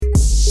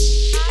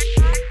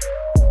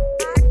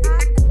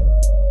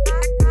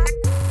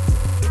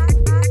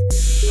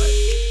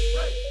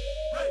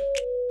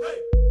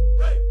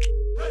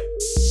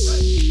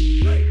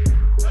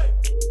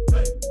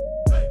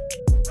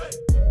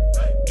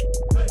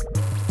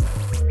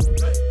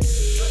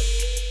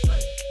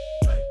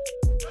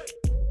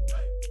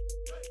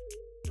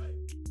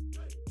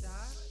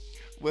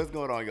What's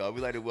going on, y'all?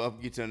 We'd like to welcome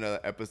you to another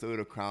episode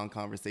of Crown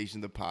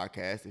Conversation, the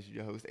podcast. This is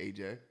your host,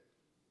 AJ.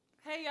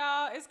 Hey,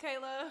 y'all. It's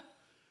Kayla.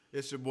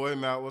 It's your boy,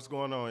 Matt. What's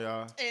going on,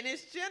 y'all? And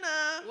it's Jenna.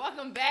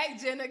 Welcome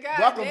back, Jenna. God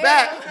Welcome damn.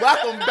 back.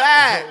 Welcome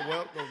back.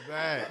 Welcome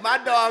back. My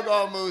dog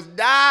almost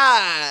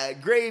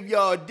died.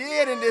 Graveyard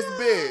dead in this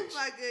bitch. Oh,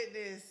 my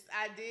goodness.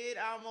 I did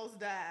almost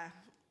die.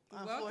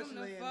 Welcome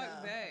Unfortunately the fuck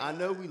enough. back. I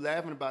know we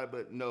laughing about it,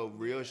 but no,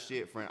 real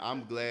shit, friend.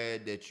 I'm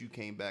glad that you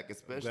came back,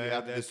 especially Glad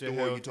after the that you're story you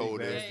healthy, told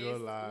glad us. Yes, you're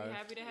alive. we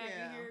happy to have you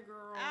here,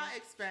 girl. I'll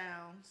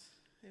expound.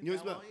 If You y'all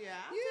expound? want.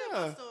 I'll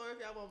tell my story if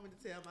y'all want me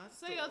to tell my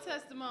story. Say your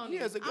testimony.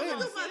 Yeah, so go I'm ahead.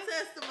 going to do my Come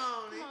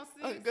testimony. on,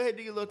 sis. Go ahead,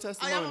 do your little Oh, y'all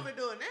testimony. want me to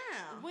do it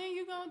now? When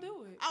you gonna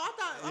do it? Oh, I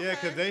thought, okay. Yeah,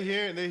 because they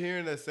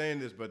hearing us saying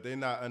this, but they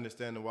not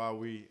understanding why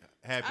we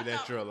happy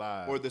that you're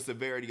alive. Or the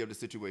severity of the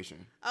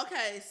situation.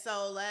 Okay,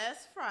 so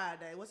last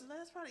Friday, was it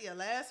last Friday? Yeah,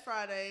 last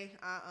Friday,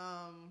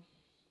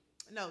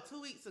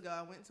 2 weeks ago,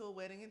 I went to a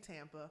wedding in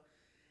Tampa.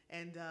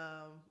 And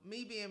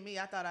me being me,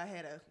 I thought I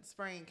had a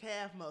sprained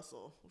calf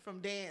muscle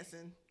from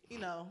dancing, in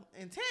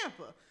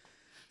Tampa.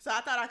 So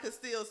I thought I could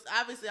still,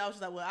 obviously, I was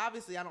just like, well,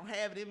 obviously, I don't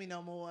have it in me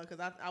no more because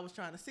I was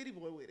trying to city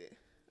boy with it.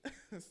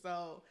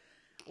 So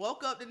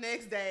woke up the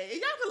next day, and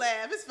y'all can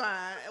laugh, it's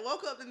fine. I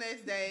woke up the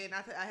next day, and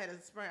I had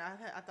a sprain.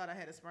 I thought I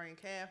had a sprained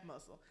calf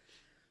muscle.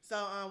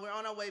 So we're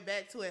on our way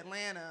back to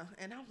Atlanta,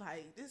 and I'm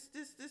like, this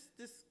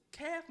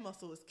calf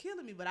muscle is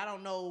killing me, but I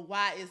don't know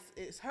why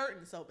it's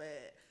hurting so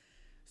bad.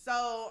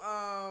 So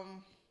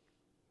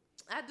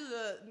I do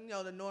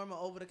the normal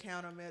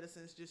over-the-counter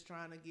medicines, just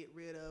trying to get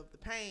rid of the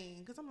pain,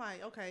 because I'm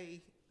like,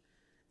 okay,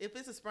 if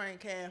it's a sprained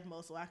calf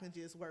muscle, I can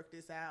just work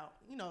this out.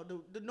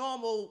 The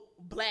normal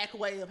black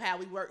way of how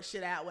we work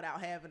shit out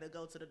without having to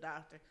go to the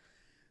doctor.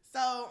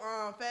 So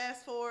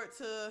fast forward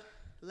to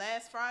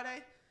last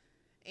Friday,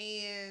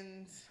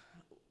 and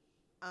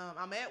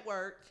I'm at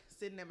work,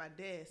 sitting at my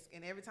desk,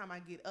 and every time I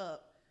get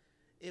up,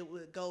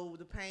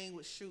 the pain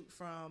would shoot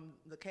from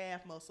the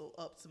calf muscle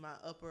up to my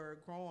upper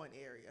groin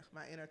area,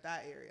 my inner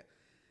thigh area.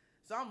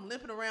 So I'm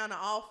limping around the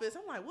office.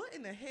 I'm like, what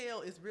in the hell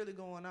is really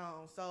going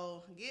on?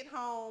 So get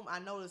home, I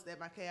noticed that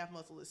my calf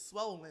muscle is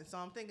swollen. So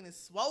I'm thinking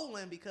it's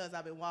swollen because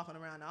I've been walking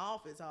around the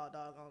office all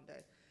doggone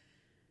day.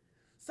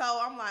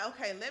 So I'm like,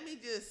 okay, let me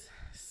just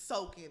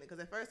soak in it. Because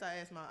at first I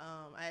asked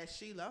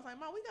Sheila, I was like,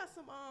 Mom, we got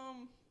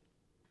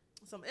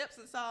some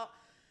Epsom salt.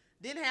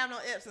 Didn't have no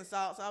Epsom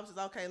salt, so I was just,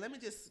 okay, let me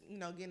just,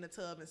 get in the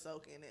tub and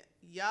soak in it.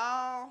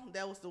 Y'all,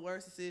 that was the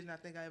worst decision I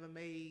think I ever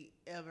made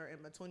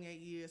in my 28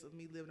 years of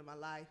me living in my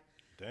life.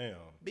 Damn.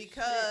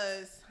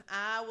 Because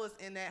I was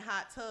in that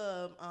hot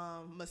tub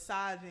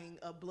massaging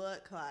a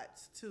blood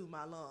clot to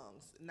my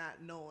lungs,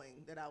 not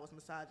knowing that I was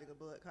massaging a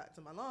blood clot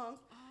to my lungs.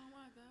 Oh,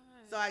 my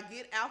God. So I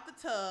get out the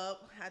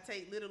tub. I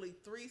take literally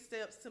 3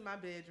 steps to my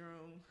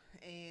bedroom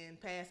and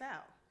pass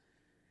out.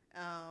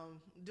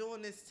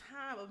 During this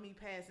time of me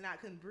passing out, I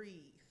couldn't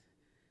breathe.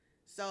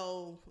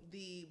 So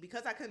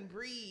because I couldn't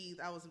breathe,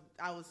 I was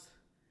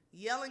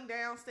yelling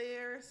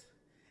downstairs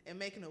and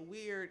making a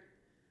weird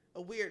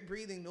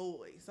breathing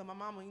noise. So my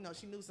mama,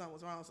 she knew something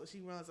was wrong, so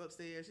she runs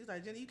upstairs. She's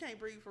like, Jenny, you can't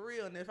breathe for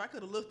real. And if I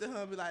could have looked at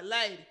her and be like,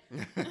 lady,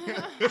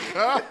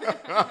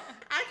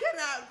 I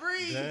cannot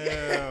breathe.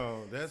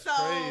 Damn, that's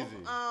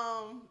crazy.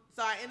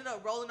 So I ended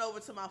up rolling over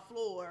to my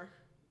floor,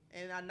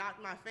 and I knocked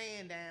my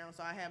fan down.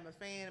 So I had my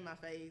fan in my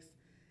face,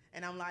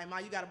 and I'm like, Ma,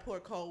 you got to pour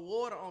cold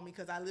water on me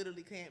because I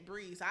literally can't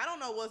breathe. So I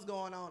don't know what's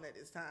going on at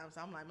this time.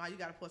 So I'm like, Ma, you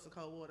got to pour some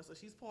cold water. So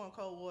she's pouring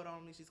cold water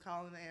on me. She's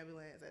calling the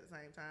ambulance at the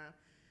same time.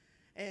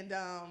 And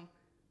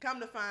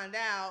come to find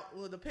out,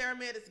 the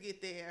paramedics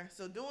get there.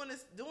 So during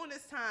this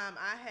time,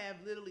 I have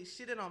literally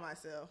shitted on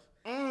myself.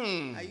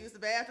 I used the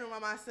bathroom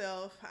on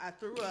myself. I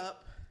threw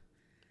up,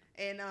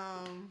 and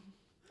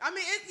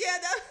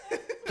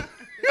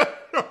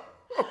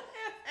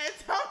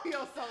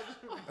Antonio so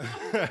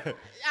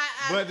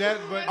I'm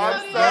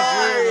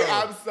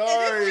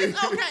sorry.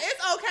 It's okay.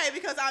 It's okay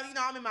because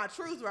I'm in my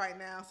truth right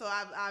now. So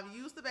I've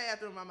used the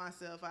bathroom by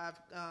myself. I've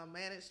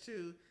managed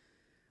to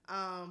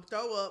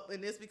throw up,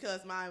 and it's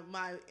because my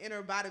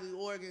inner bodily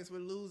organs were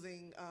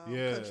losing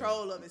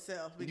control of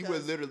itself. Because, You were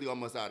literally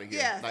almost out of here.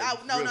 yes,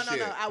 Like, no. real I shit.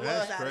 was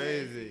That's out of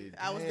crazy. here.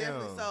 I was Damn.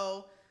 definitely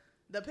so.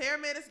 The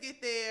paramedics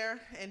get there,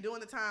 and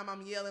during the time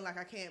I'm yelling like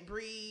I can't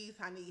breathe,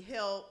 I need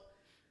help.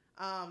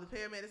 The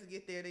paramedics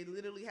get there. They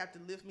literally have to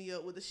lift me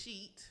up with a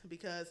sheet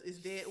because it's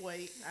dead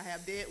weight. I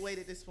have dead weight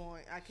at this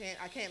point. I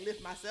can't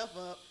lift myself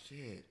up.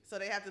 Shit. So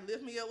they have to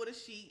lift me up with a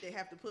sheet. They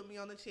have to put me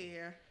on the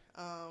chair.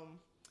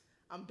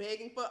 I'm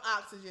begging for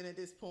oxygen at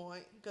this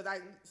point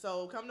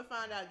so come to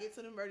find out, I get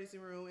to the emergency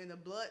room, and the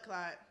blood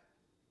clot.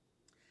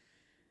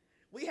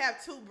 We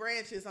have 2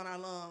 branches on our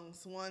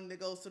lungs, one that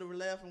goes to the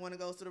left and one that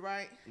goes to the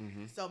right.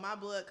 Mm-hmm. So my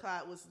blood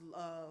clot was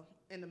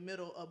in the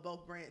middle of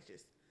both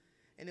branches,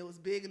 and it was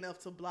big enough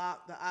to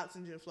block the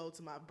oxygen flow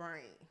to my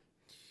brain.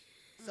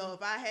 So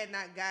if I had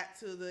not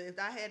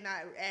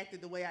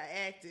acted the way I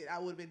acted, I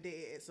would have been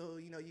dead. So,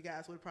 you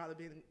guys would have probably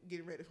been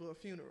getting ready for a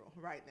funeral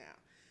right now.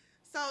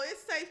 So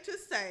it's safe to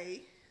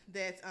say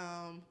that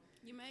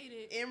you made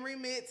it. Emory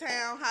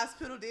Midtown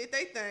Hospital did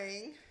their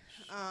thing.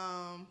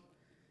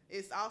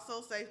 It's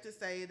also safe to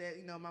say that,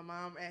 you know, my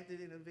mom acted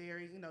in a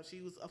very, you know,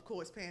 she was, of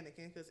course,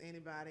 panicking because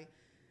anybody.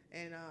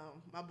 And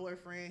my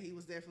boyfriend, he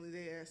was definitely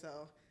there.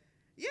 So,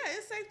 yeah,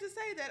 it's safe to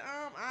say that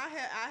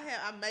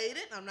I made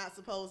it. I'm not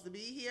supposed to be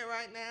here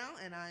right now,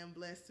 and I am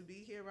blessed to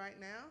be here right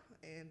now.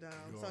 And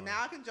so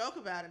now I can joke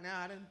about it. Now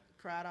I done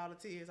cried all the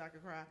tears I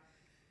could cry.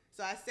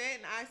 So I sat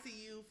in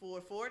ICU for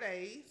 4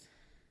 days,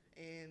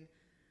 and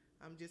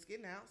I'm just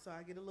getting out. So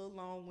I get a little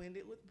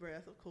long-winded with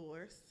breath, of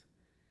course.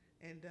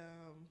 And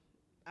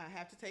I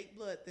have to take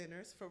blood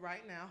thinners for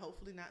right now.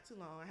 Hopefully not too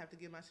long. I have to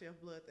give myself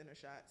blood thinner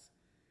shots.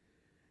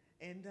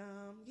 And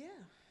yeah,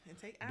 and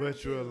take iron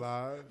But you're pills.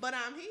 alive. But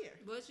I'm here.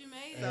 But you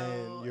made it. So,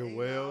 And you're you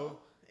well. know,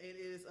 it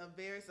is a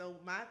very, so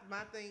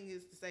my thing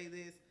is to say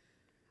this,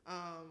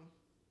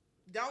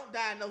 don't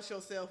diagnose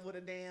yourself with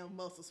a damn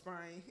muscle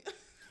sprain.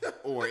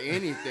 Or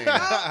anything.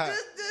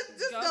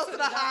 Just Go go to to the the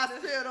doctor.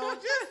 hospital.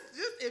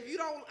 just if you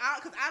don't,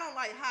 because I don't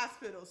like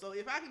hospitals. So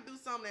if I can do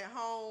something at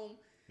home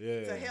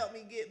to help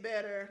me get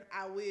better,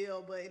 I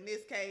will. But in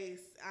this case,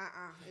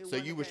 So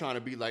you was trying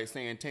to be like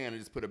Santana,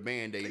 just put a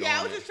Band-Aid on Yeah,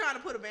 I was it just trying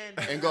to put a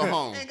Band-Aid and go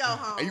home. and go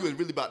home. And you was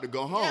really about to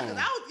go home. Yeah, because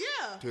I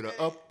was, To the And-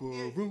 upper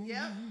room.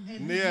 Yep.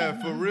 And,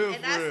 Yeah, for real,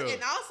 and, for real.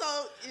 and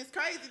also, it's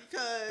crazy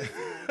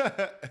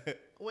because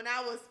when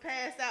I was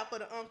passed out for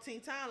the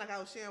umpteenth time, like I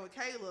was sharing with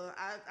Kayla,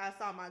 I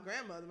saw my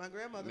grandmother. My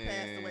grandmother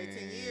passed away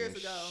 10 years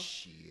ago.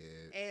 Shit.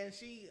 And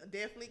she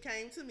definitely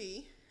came to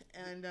me.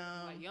 And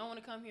Like, you don't want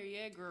to come here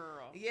yet,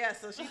 girl. yeah,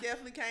 so she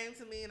definitely came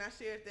to me, and I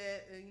shared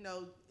that. And, you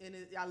know,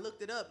 I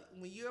looked it up.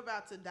 When you're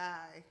about to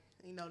die,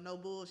 you know, no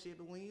bullshit,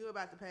 but when you're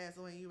about to pass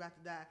away and you're about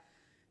to die,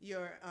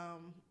 your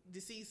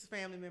deceased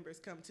family members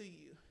come to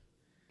you.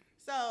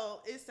 So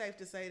it's safe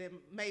to say that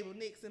Mabel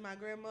Nixon, my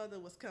grandmother,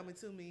 was coming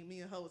to me.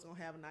 Me and her was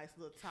gonna have a nice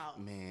little talk.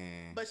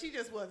 Man. But she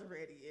just wasn't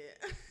ready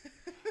yet.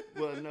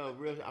 Well, no,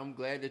 real. I'm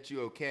glad that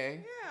you're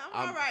okay. Yeah,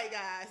 I'm all right,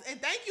 guys.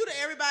 And thank you to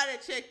everybody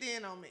that checked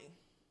in on me.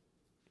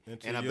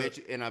 And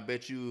I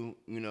bet you,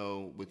 you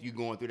know, with you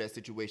going through that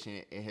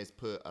situation, it has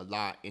put a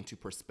lot into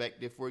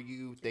perspective for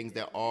you. Things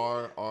that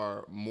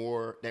are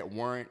more that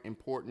weren't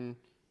important.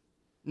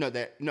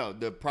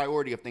 The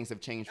priority of things have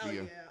changed for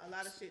you. Yeah, a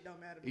lot of shit don't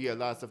matter to me. Yeah, a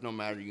lot of stuff don't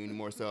matter to you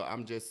anymore. So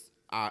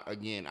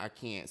I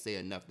can't say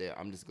enough that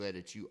I'm just glad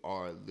that you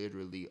are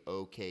literally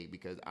okay,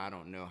 because I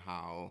don't know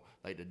how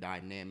like the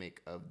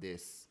dynamic of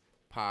this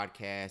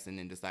podcast and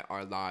then just like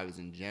our lives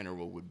in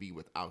general would be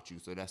without you.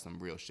 So that's some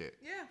real shit.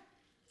 Yeah.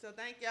 So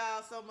thank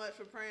y'all so much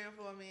for praying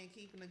for me and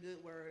keeping the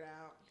good word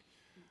out.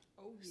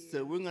 Oh, yeah.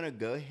 So we're going to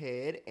go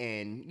ahead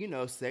and, you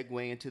know,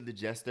 segue into the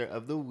Jester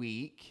of the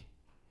Week.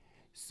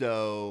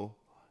 So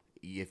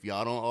if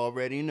y'all don't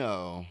already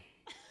know,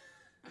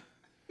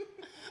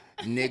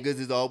 niggas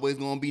is always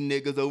going to be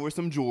niggas over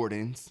some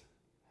Jordans.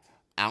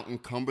 Out in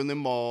Cumberland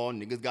Mall,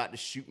 niggas got to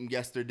shooting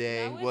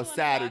yesterday. Now, which Well, one of our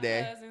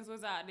Saturday. cousins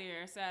was out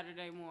there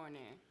Saturday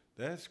morning.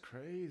 That's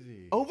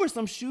crazy. Over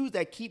some shoes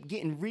that keep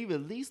getting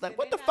re-released. Like, Did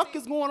what they the not fuck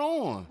even- is going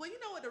on? Well, you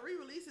know what, the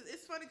re-releases,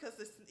 it's funny because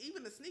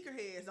even the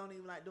sneakerheads don't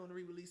even like doing the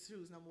re-release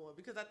shoes no more,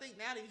 because I think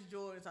now these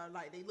Jordans are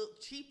like, they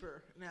look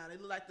cheaper now. They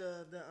look like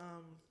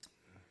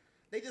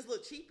they just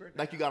look cheaper now.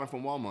 Like you got them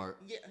from Walmart.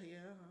 Yeah,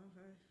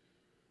 okay.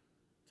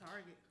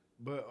 Target.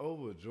 But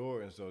over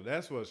Jordan, so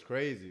that's what's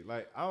crazy.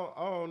 Like, I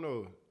don't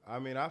know. I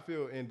mean, I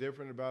feel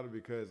indifferent about it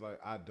because, like,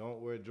 I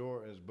don't wear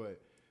Jordans,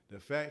 but the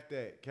fact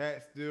that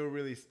cats still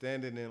really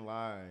standing in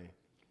line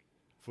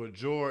for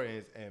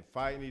Jordans and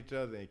fighting each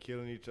other and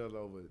killing each other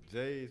over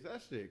J's,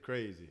 that shit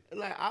crazy.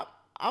 Like,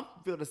 I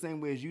feel the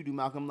same way as you do,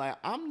 Malcolm. Like,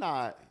 I'm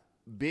not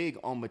big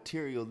on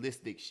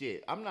materialistic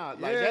shit. I'm not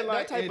like Yeah, that,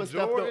 like, that type in of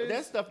stuff. Jordans-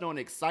 That stuff don't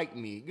excite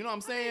me. You know what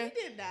I'm saying?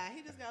 He didn't die.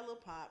 He just got a little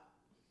pop.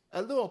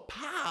 A little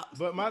pop.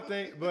 But my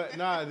thing,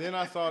 then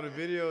I saw the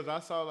videos. I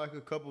saw like a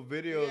couple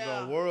videos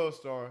Yeah. on World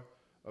Star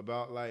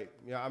about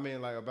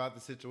about the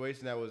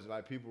situation that was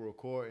like people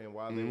recording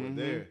while they were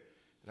there.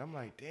 And I'm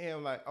like,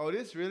 damn, like, oh,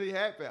 this really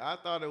happened. I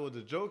thought it was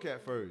a joke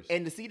at first.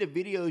 And to see the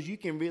videos, you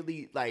can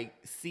really like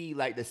see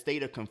like the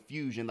state of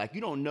confusion. Like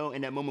you don't know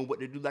in that moment what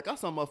to do. Like I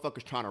saw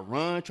motherfuckers trying to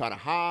run, trying to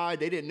hide.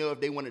 They didn't know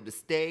if they wanted to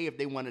stay, if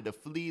they wanted to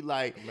flee.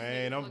 Like,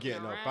 Man, I'm Looking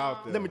getting up around.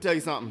 out there. let me tell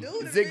you something. Dude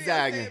in the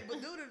Zigzagging. Video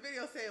said, dude in the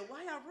video said,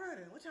 "Why y'all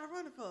running? What y'all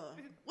running for?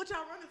 What y'all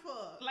running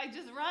for? Like,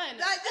 just run.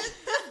 Like, just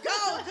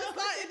go. Just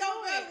like it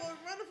don't matter what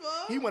we're running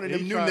for." He one of He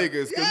them new tried-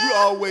 niggas. Because we Yeah.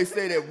 always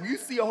say that when you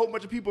see a whole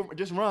bunch of people,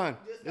 just run.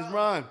 Just go.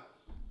 Run.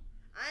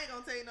 I ain't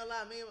gonna tell you no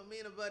lie. Me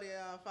and a buddy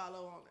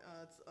follow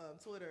on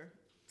Twitter.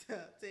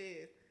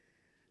 Ted.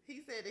 He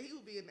said that he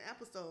would be in the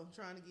Apple Store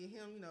trying to get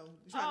him,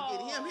 trying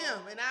to get him,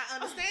 and I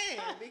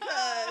understand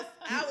because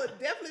I would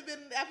definitely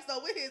been in the Apple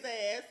Store with his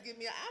ass, give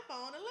me an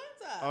iPhone and a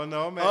laptop. Oh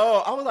no, man.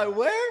 Oh, I was like,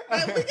 where?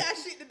 Like, we got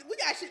shit to do.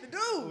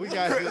 We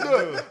got shit to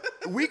Look,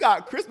 we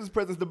got Christmas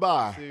presents to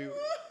buy. do.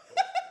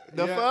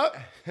 The Yeah. fuck?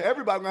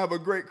 Everybody gonna have a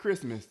great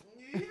Christmas.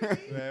 You hear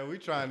me? Man, we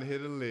trying to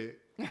hit a lick.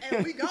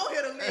 And we go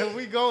hit a lick. And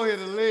we go hit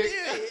a lick.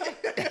 Period.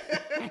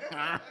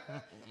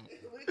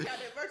 We got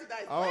that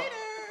merchandise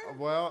later.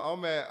 Well,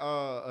 I'm at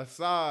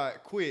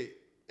Assad Quick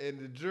and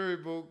the jury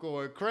book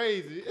going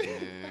crazy.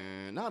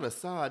 Man, not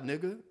Assad,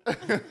 nigga.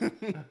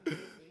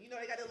 You know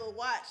they got that little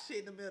watch shit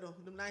in the middle.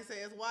 Them nice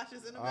ass watches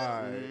in the middle.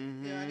 Alright.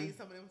 Yeah, I need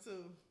some of them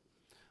too.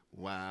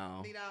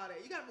 Wow. Need all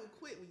that. You gotta move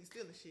quick when you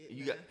stealing shit.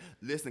 You man. got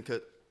listen,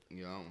 cause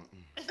you know.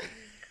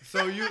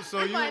 So you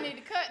I need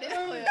to cut this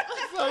clip.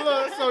 so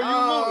you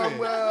Oh looting.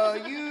 well,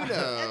 you know.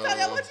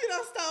 Antonio, what you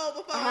done stole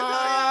before, Antonio?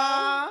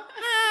 Uh,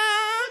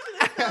 What you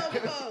done stole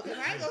before? Cause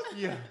I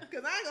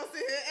ain't gonna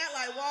sit here and act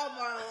like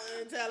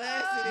Walmart in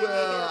Tallahassee.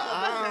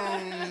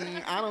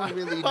 I don't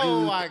really do.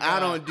 Oh my God. I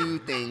don't do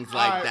things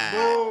like Alright, that.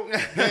 boom.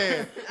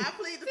 Damn. I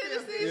plead the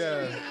fifth.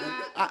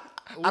 Yeah.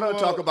 I don't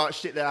talk about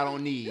shit that I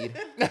don't need.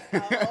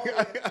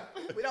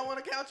 Oh, we don't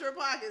want to count your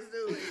pockets,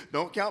 do we?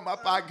 Don't count my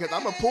pocket because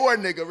I'm a poor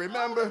nigga.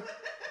 Remember?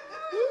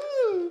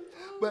 Woo.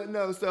 But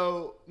no,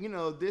 so you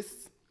know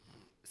this.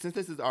 Since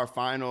this is our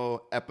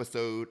final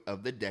episode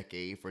of the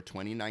decade for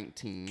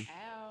 2019.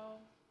 Ow.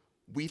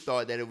 We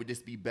thought that it would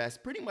just be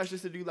best pretty much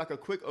just to do like a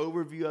quick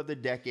overview of the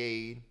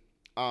decade.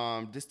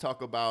 Just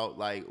talk about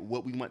like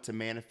what we want to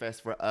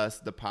manifest for us,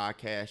 the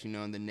podcast, you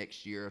know, in the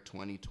next year of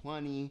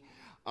 2020.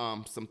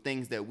 Some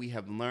things that we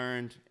have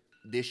learned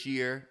this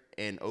year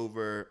and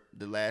over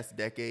the last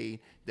decade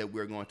that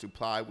we're going to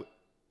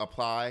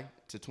apply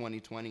to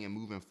 2020 and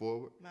moving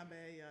forward. My bad,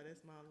 y'all.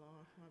 That's my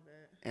alarm. My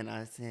bad. And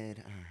I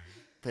said,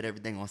 put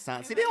everything on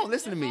silent. See, they don't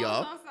listen to me,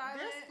 y'all.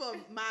 That's for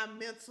my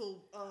mental.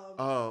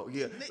 Oh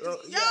yeah. Y'all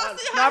Yeah,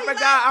 see no,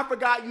 how I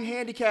forgot you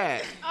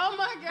handicapped. Oh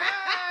my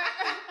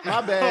God. My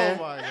Oh bad.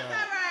 my All God.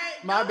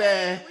 right. My go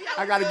bad. ahead.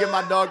 I gotta give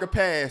my dog a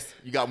pass.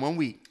 You got 1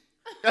 week.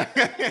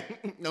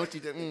 No, she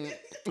didn't.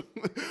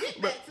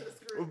 Back to the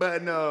script.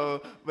 But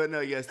no,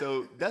 yeah.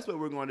 So that's what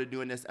we're going to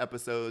do in this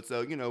episode.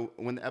 So you know,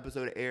 when the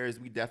episode airs,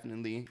 we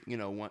definitely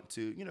want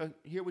to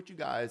hear what you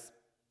guys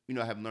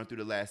have learned through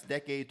the last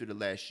decade, through the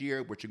last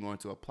year, what you're going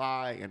to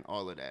apply, and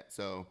all of that.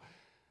 So,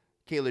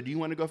 Kayla, do you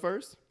want to go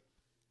first?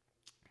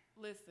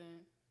 Listen,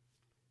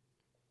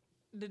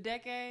 the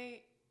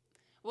decade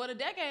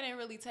didn't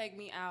really take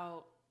me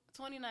out.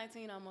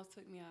 2019 almost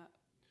took me out.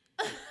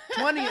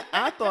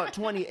 I thought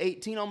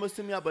 2018 almost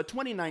took me out, but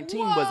 2019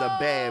 was a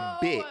bad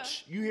Whoa.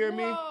 bitch. You hear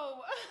me? Whoa.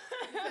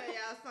 Tell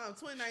y'all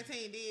something.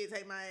 2019 did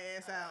take my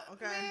ass out.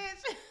 Okay.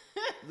 Bitch.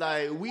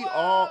 Like we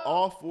Whoa.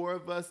 all four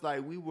of us,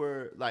 like we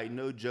were like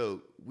no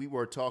joke. We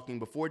were talking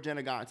before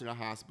Jenna got into the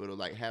hospital,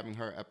 like having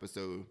her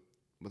episode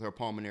with her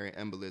pulmonary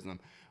embolism.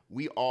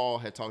 We all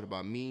had talked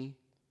about me,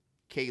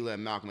 Kayla,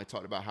 and Malcolm had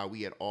talked about how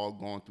we had all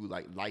gone through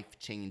like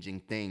life-changing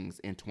things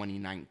in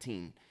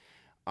 2019.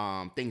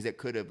 Things that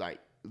could have like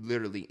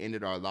literally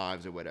ended our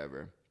lives or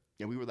whatever.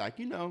 And we were like,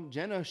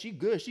 Jenna, she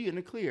good. She in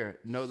the clear.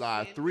 No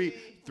lie. Three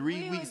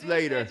weeks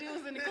later, You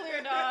was in the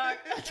clear, dog.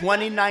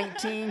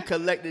 2019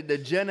 collected the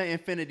Jenna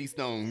Infinity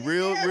Stone.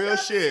 Real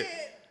shit.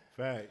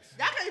 Facts.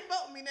 Y'all can't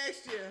vote me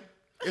next year.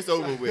 It's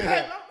over with.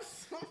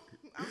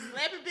 I'm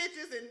slapping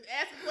bitches and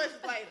asking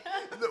questions like,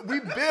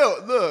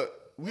 Look,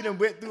 we done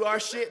went through our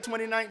shit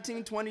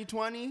 2019,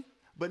 2020.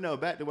 But no,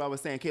 back to what I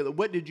was saying. Kayla,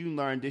 what did you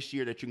learn this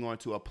year that you're going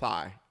to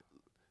apply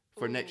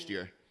for next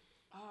year?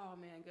 Oh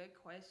man, good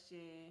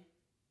question.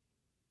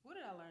 What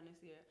did I learn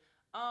this year?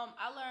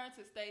 I learned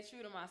to stay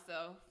true to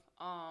myself.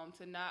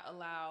 To not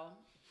allow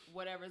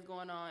whatever's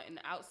going on in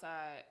the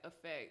outside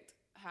affect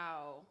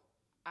how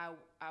I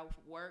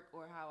work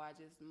or how I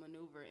just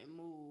maneuver and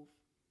move.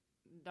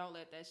 Don't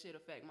let that shit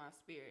affect my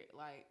spirit.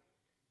 Like,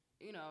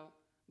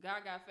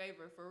 God got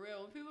favor for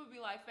real. When people be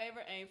like,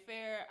 favor ain't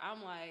fair,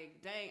 I'm like,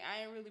 dang,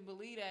 I ain't really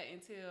believe that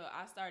until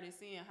I started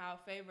seeing how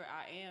favored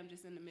I am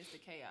just in the midst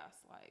of chaos.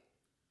 Like,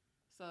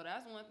 so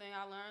that's one thing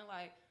I learned.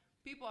 Like,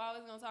 people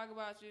always gonna talk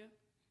about you.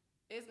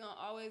 It's gonna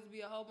always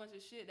be a whole bunch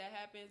of shit that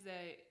happens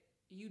that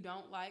you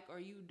don't like or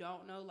you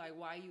don't know, like,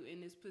 why you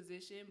in this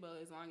position. But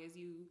as long as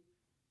you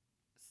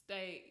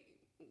stay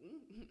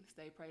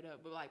prayed up,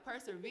 but like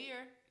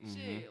persevere,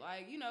 shit.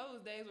 Like, it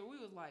was days where we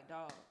was like,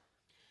 dog,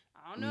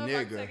 I don't know if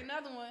I can take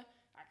another one.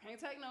 I can't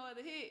take no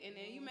other hit. And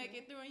then you make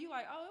it through and you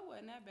like, oh, it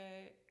wasn't that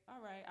bad.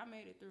 All right, I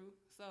made it through.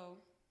 So,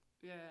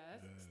 yeah,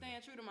 that's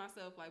staying true to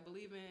myself, like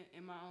believing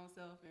in my own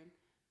self and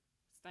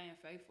staying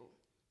faithful.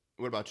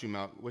 What about you,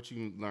 Mal? What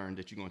you learned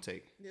that you're going to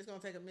take? it's gonna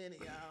take a minute,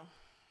 y'all.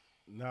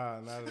 Nah,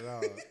 not at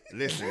all.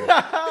 Listen.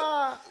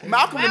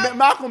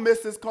 Malcolm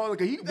missed his call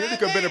because he really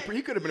could have been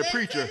he could have been a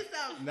preacher.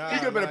 Nah, He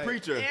could have been a like-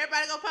 preacher.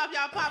 Everybody gonna pop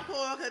y'all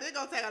popcorn because it's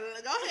gonna take a.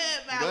 Go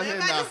ahead, Malcolm. Go ahead,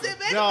 Everybody Malcolm. sit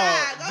back No, and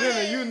vibe. Go Jenna,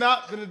 ahead. you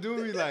not finna do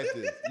me like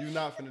this. You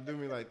not finna do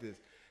me like this.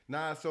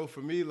 Nah, so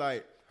for me,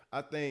 like,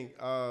 I think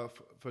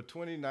for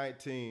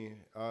 2019,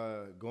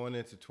 going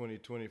into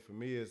 2020, for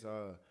me is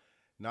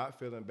not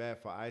feeling bad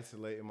for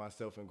isolating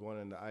myself and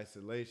going into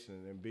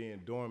isolation and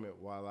being dormant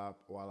while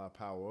I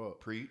power up.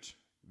 Preach.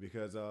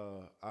 Because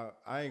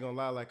I ain't gonna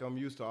lie, like I'm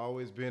used to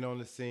always being on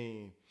the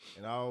scene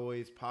and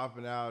always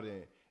popping out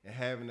and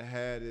having to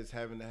have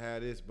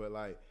this, but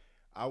like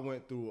I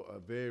went through a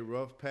very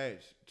rough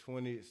patch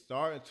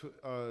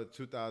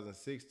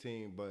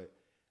 2016, but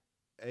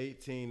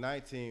 18,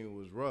 19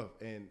 was rough,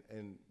 and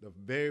the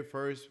very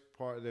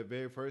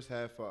first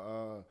half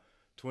of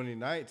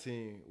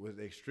 2019 was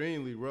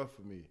extremely rough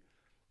for me.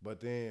 But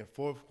then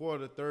fourth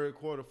quarter, third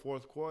quarter,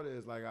 fourth quarter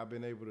is like I've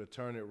been able to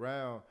turn it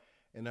around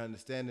and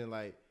understanding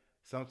like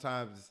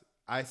sometimes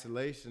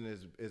isolation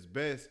is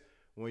best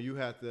when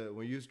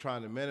you're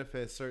trying to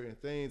manifest certain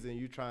things and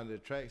you're trying to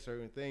attract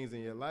certain things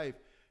in your life.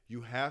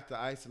 You have to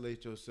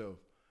isolate yourself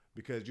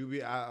because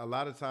a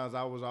lot of times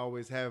I was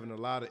always having a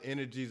lot of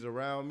energies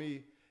around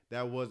me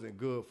that wasn't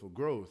good for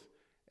growth.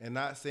 And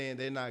not saying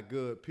they're not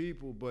good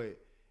people, but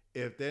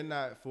if they're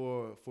not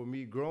for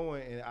me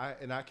growing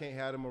and I can't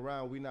have them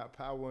around, we not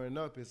powering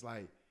up, it's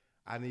like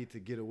I need to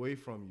get away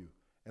from you.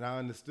 And I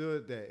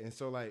understood that. And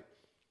so like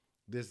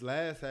this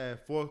last half,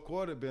 fourth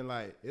quarter been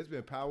like, it's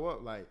been power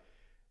up. Like,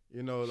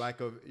 you know, like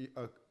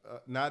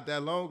not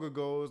that long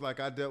ago, it was like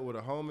I dealt with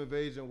a home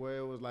invasion where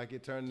it was like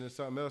it turned into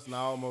something else and I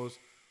almost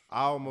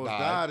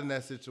died in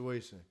that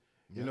situation.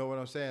 You know what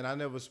I'm saying? I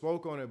never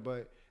spoke on it,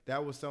 but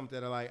that was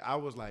something that I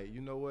was like,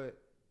 you know what,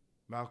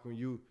 Malcolm,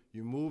 you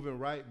moving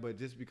right, but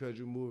just because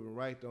you're moving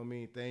right don't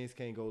mean things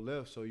can't go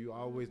left. So you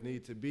always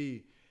need to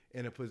be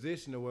in a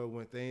position where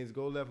when things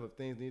go left, if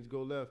things need to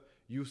go left,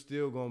 you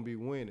still gonna be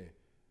winning.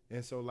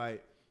 And so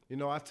like, you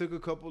know, I took a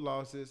couple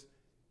losses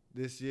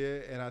this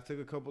year and I took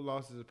a couple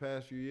losses the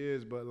past few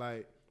years, but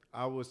like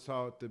I was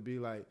taught to be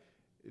like,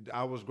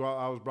 I was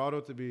brought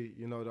up to be,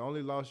 you know, the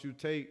only loss you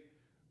take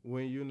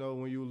when you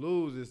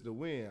lose is the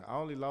win. I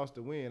only lost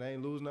the win. I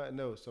ain't lose nothing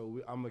else. So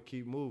I'm gonna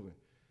keep moving.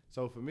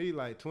 So for me,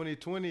 like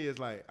 2020 is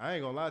like, I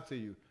ain't gonna lie to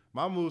you.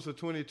 My moves for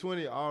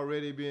 2020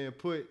 already being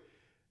put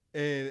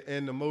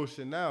in the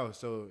motion now.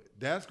 So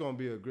that's gonna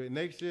be a great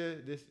next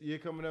year. This year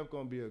coming up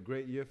gonna be a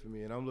great year for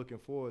me, and I'm looking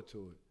forward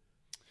to it.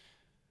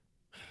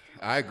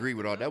 I agree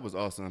with all that. Was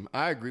awesome.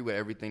 I agree with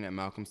everything that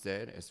Malcolm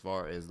said as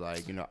far as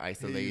like, you know,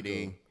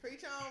 isolating.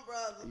 Preach on,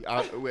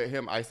 brother. With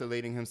him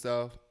isolating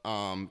himself.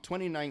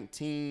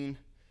 2019,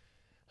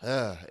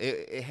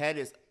 it had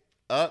its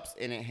ups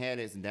and it had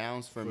its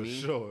downs for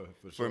me.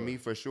 For me,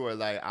 for sure.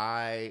 Like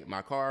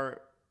my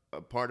car,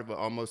 part of an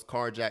almost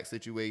carjack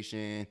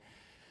situation.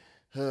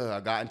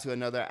 I got into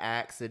another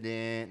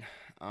accident.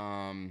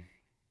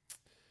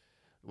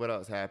 What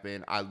else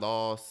happened? I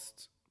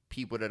lost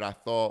people that I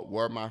thought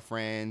were my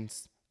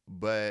friends,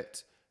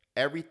 but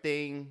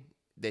everything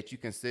that you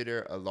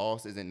consider a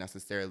loss isn't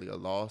necessarily a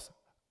loss.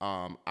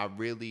 I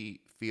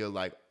really feel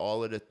like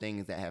all of the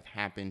things that have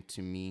happened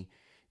to me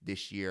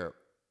this year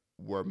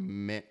were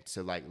meant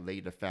to like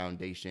lay the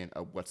foundation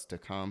of what's to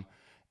come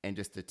and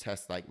just to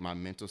test like my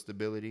mental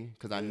stability.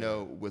 Cause I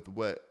know with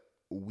what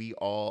we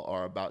all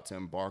are about to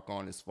embark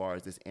on as far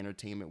as this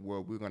entertainment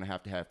world, we're going to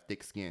have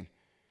thick skin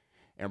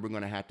and we're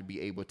going to have to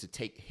be able to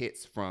take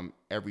hits from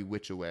every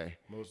which way.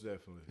 Most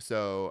definitely.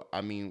 So,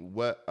 I mean,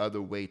 what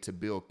other way to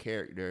build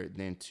character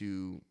than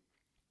to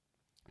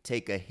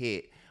take a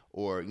hit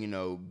or, you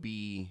know,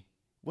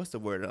 what's the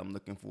word I'm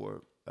looking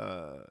for?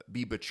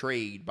 Be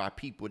betrayed by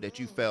people that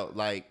you felt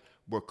like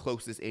were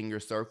closest in your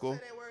circle.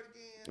 Say that word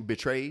again.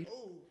 Betrayed.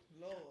 Ooh,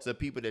 Lord. So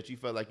people that you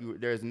felt like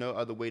there's no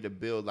other way to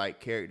build like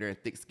character and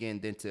thick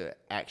skin than to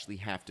actually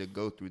have to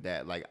go through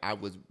that. Like I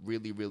was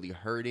really, really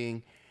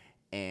hurting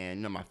and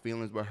you know, my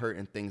feelings were hurt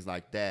and things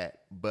like that.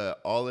 But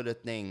all of the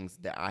things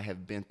that I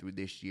have been through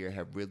this year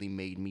have really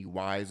made me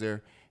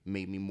wiser,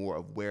 made me more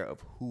aware of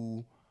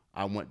who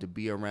I want to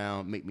be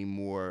around, make me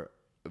more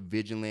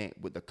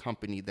vigilant with the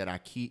company that I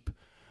keep.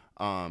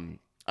 I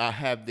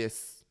have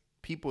this,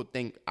 people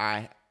think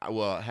I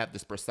have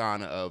this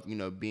persona of, you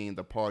know, being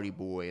the party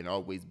boy and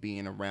always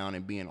being around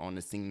and being on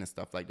the scene and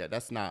stuff like that.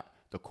 That's not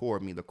the core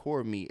of me. The core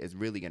of me is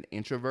really an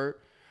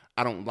introvert.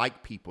 I don't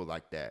like people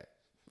like that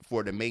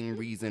for the main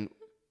reason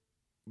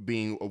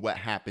being what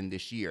happened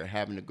this year,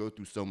 having to go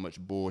through so much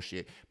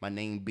bullshit, my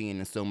name being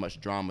in so much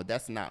drama.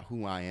 That's not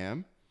who I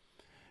am.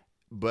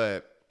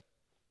 But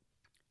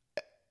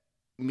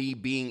me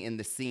being in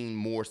the scene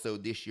more so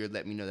this year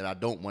let me know that I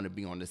don't want to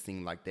be on the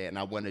scene like that. And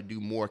I want to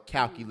do more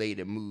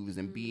calculated moves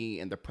and be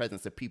in the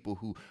presence of people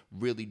who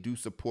really do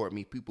support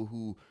me, people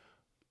who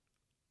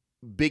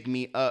big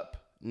me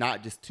up,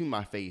 not just to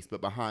my face, but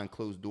behind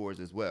closed doors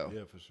as well.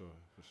 Yeah, for sure.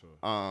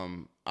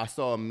 I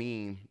saw a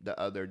meme the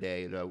other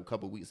day, a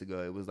couple of weeks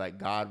ago. It was like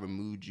God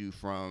removed you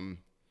from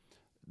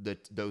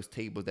those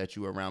tables that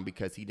you were around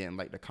because he didn't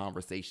like the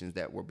conversations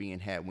that were being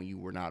had when you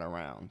were not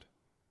around.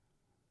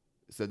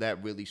 So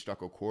that really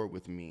struck a chord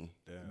with me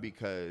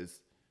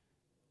because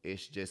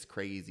it's just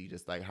crazy,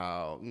 just like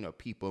how, you know,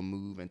 people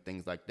move and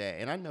things like that.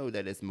 And I know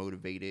that it's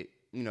motivated,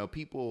 you know,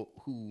 people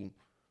who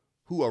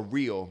are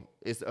real.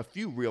 It's a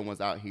few real ones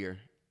out here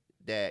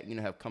that, you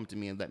know, have come to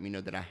me and let me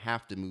know that I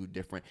have to move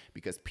different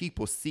because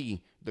people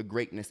see the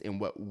greatness in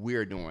what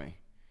we're doing.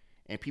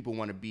 And people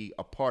want to be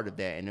a part of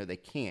that and know they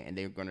can't. And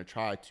they're going to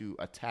try to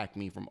attack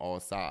me from all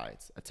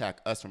sides,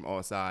 attack us from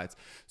all sides.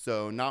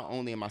 So not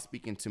only am I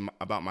speaking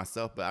about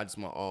myself, but I just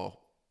want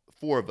all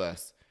four of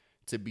us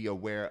to be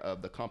aware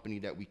of the company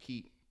that we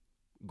keep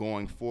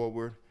going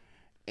forward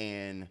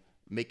and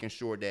making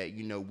sure that,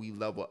 you know, we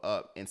level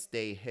up and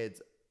stay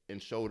heads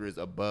and shoulders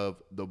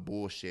above the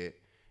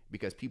bullshit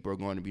because people are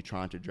going to be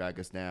trying to drag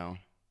us down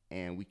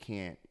and we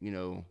can't, you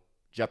know,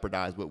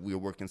 jeopardize what we're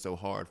working so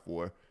hard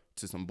for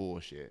to some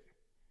bullshit.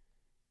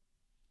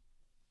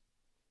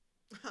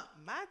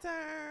 My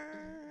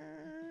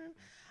turn.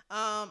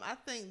 I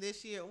think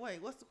this year.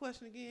 Wait, what's the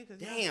question again?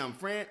 Damn,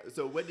 friend.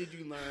 So what did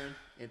you learn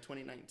in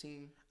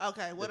 2019?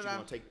 Okay, What did you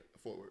want to take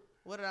forward?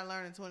 What did I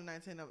learn in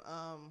 2019?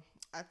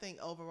 I think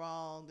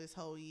overall this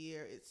whole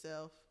year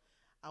itself,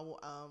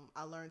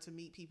 I learned to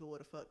meet people where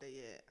the fuck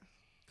they at.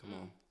 Come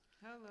on.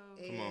 Hello.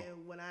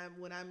 And what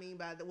I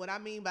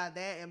mean by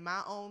that in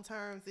my own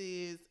terms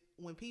is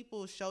when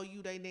people show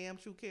you their damn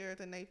true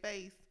character in their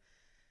face,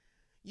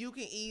 you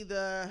can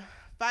either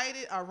fight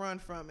it or run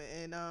from it.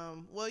 And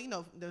well, you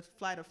know, the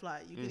flight or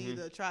flight. You can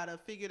either try to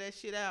figure that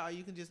shit out or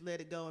you can just let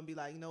it go and be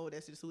like, you know what,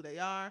 that's just who they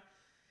are,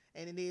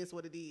 and it is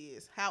what it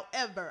is.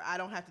 However, I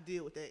don't have to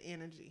deal with that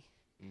energy.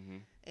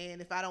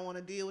 And if I don't want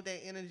to deal with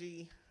that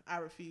energy, I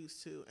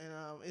refuse to. And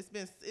it's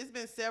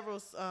been several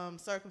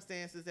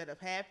circumstances that have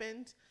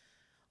happened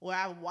where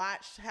I've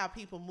watched how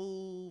people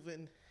move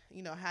and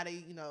how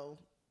they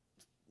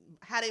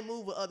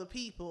move with other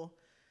people.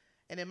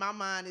 And in my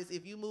mind is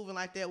if you moving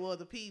like that with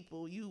other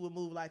people, you will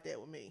move like that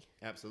with me.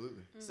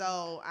 Absolutely.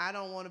 So I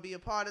don't want to be a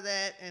part of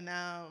that. And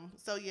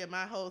so yeah,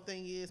 my whole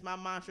thing is my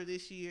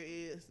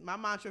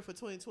mantra for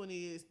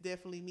 2020 is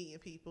definitely meeting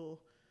people.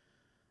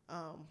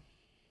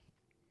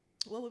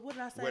 What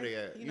did I say? Where they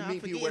at? You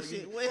meet people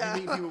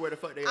where the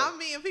fuck they at. I'm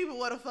meeting people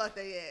where the fuck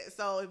they at.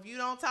 So if you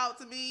don't talk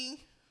to me,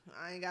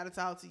 I ain't got to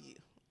talk to you.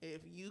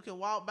 If you can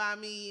walk by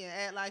me and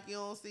act like you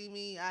don't see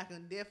me, I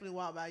can definitely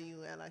walk by you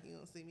and act like you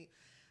don't see me.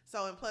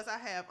 So, and plus I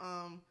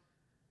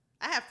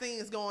have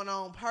things going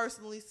on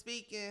personally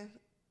speaking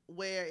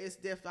where it's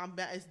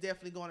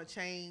definitely going to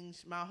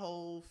change my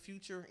whole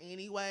future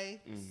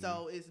anyway.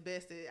 So it's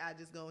best that I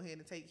just go ahead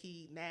and take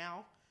heed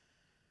now.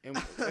 And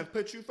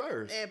put you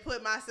first. And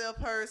put myself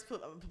first,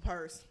 put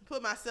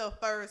myself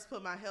first,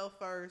 put my health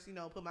first,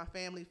 put my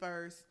family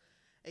first.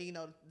 And,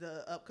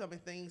 the upcoming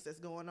things that's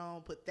going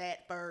on, put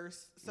that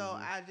first. So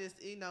I just,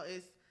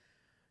 it's,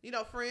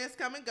 friends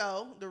come and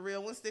go. The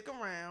real ones stick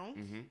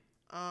around.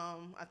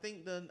 I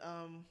think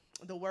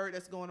the word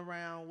that's going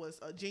around was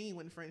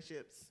genuine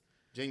friendships.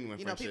 Genuine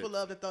friendships. People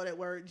love to throw that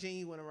word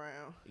genuine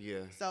around.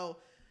 Yeah. So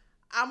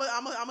I'm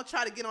gonna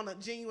try to get on a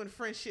genuine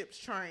friendships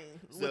train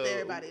with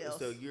everybody else.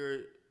 So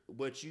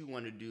what you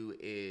want to do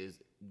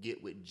is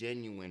get with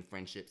genuine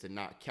friendships and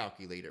not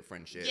calculated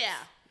friendships.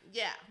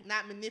 Yeah,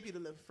 not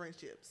manipulative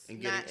friendships,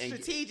 not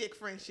strategic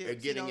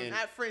friendships.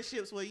 Not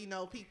friendships where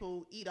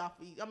people eat off.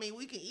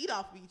 We can eat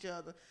off of each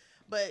other,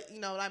 but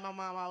like my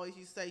mom always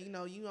used to say,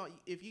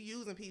 if you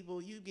using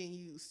people, you getting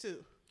used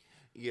too.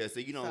 Yeah, so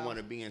you don't want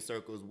to be in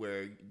circles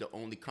where the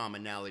only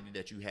commonality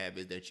that you have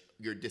is that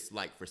your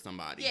dislike for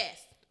somebody.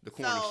 Yes, the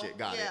corny shit.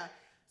 Got it.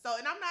 So,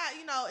 and I'm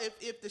not,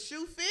 if the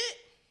shoe fit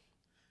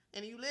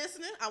and you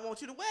listening, I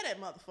want you to wear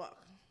that motherfucker.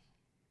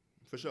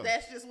 For sure.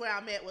 That's just where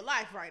I'm at with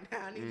life right now.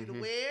 I need you to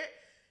wear it.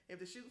 If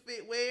the shoe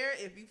fit, wear it.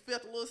 If you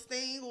felt a little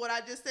sting with what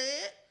I just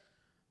said,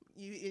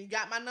 you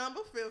got my number.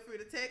 Feel free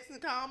to text and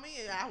call me,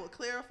 and I will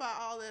clarify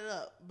all that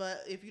up.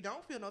 But if you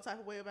don't feel no type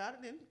of way about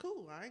it, then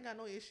cool. I ain't got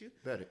no issue.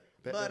 Bet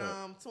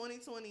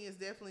 2020 is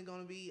definitely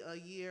going to be a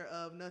year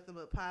of nothing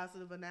but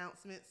positive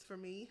announcements for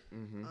me.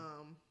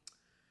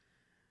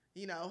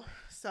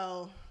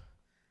 So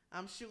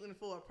I'm shooting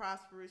for a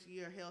prosperous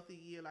year, healthy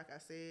year, like I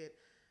said.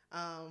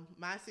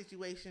 My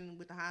situation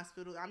with the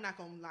hospital, I'm not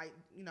going to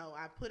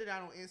I put it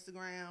out on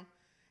Instagram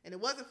and it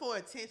wasn't for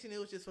attention. It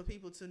was just for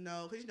people to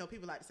know. Cause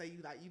people like to say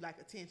you like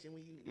attention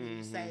when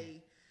you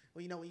say,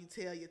 when you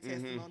tell your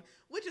testimony,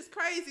 which is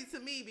crazy to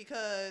me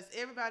because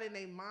everybody and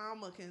their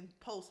mama can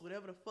post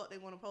whatever the fuck they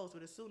want to post.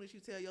 But as soon as you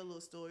tell your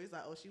little story, it's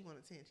like, oh, she want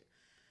attention.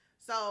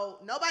 So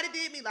nobody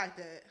did me like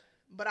that,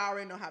 but I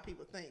already know how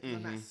people think.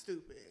 I'm not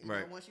stupid.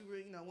 Right. Once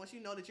you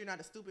know that you're not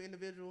a stupid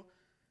individual,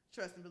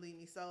 trust and believe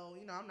me. So,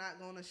 I'm not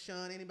going to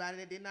shun anybody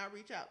that did not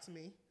reach out to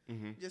me.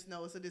 Just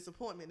know it's a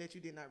disappointment that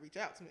you did not reach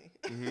out to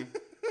me.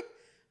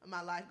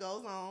 My life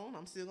goes on.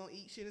 I'm still going to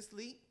eat shit and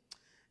sleep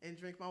and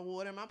drink my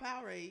water and my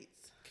Powerades.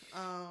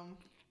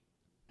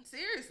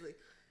 Seriously.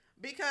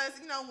 Because,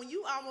 when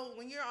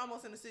you're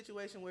almost in a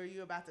situation where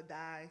you're about to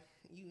die,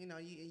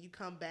 you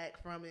come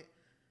back from it,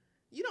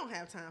 you don't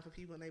have time for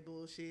people and they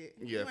bullshit.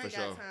 Yeah, you ain't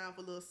got time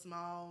for little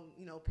small,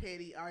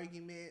 petty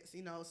arguments,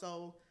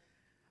 so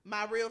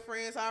my real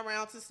friends are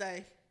around to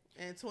stay,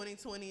 and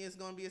 2020 is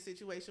going to be a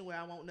situation where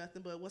I want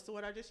nothing but, what's the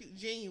word I just used?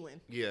 Genuine.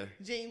 Yeah.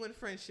 Genuine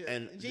friendship.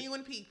 And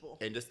genuine people.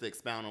 And just to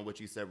expound on what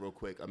you said real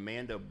quick,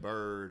 Amanda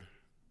Bird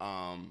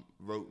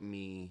wrote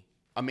me,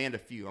 Amanda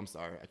Few, I'm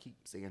sorry. I keep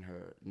saying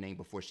her name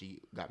before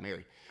she got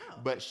married. Oh.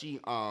 But she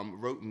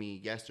wrote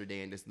me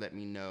yesterday and just let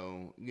me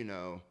know,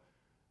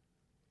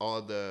 all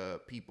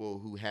the people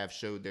who have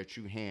showed their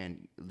true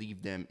hand,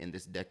 leave them in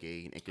this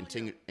decade and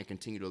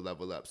continue to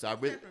level up. So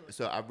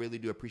I really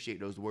do appreciate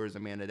those words,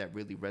 Amanda. That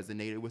really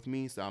resonated with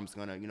me. So I'm just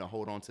gonna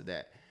hold on to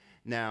that.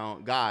 Now,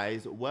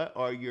 guys, what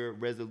are your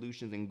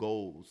resolutions and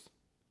goals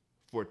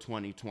for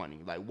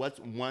 2020? Like, what's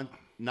one?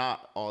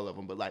 Not all of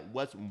them, but like,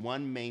 what's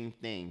one main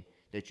thing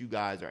that you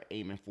guys are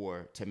aiming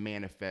for to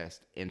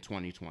manifest in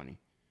 2020?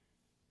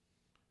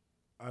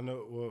 I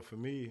know. Well, for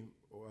me,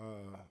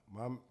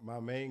 my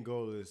main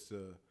goal is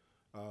to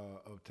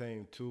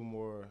obtain 2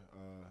 more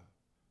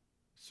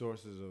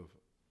sources of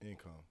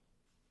income.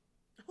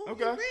 Ooh,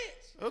 Okay. you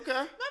rich. Okay.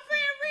 My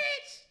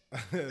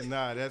friend rich.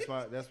 Nah,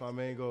 that's my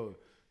main goal.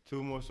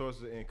 2 more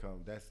sources of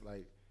income. That's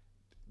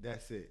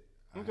it.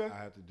 Okay.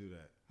 I have to do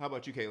that. How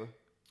about you, Kayla?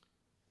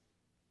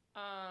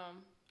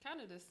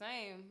 Kind of the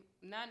same.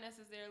 Not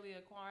necessarily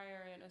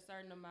acquiring a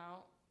certain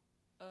amount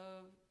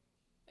of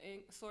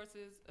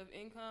sources of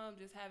income,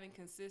 just having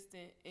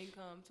consistent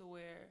income to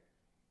where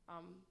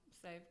I'm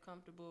safe,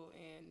 comfortable,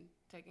 and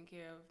taking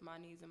care of my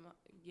needs and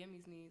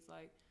Gimmy's needs.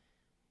 Like,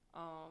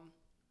 oh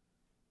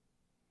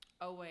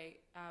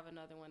wait, I have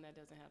another one that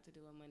doesn't have to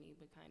do with money,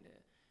 but kind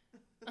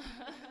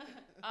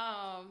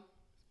of.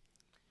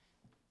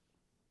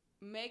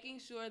 Making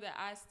sure that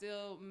I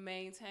still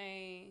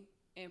maintain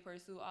and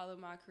pursue all of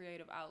my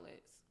creative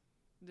outlets,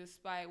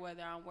 despite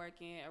whether I'm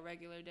working a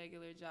regular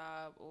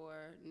job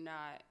or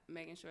not.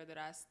 Making sure that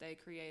I stay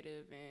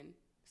creative and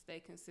stay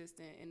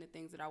consistent in the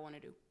things that I want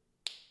to do.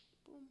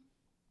 Boom.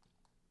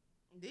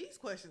 These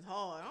questions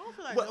hard. I don't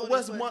feel like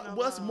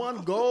What's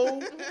one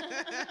goal?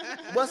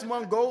 What's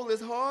one goal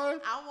is hard?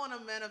 I want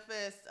to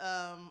manifest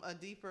a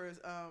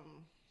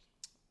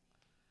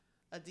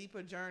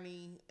deeper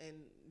journey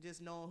and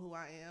just knowing who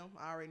I am.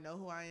 I already know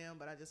who I am,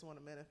 but I just want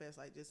to manifest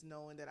like just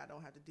knowing that I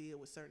don't have to deal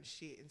with certain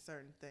shit and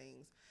certain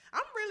things.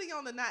 I'm really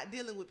on the not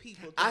dealing with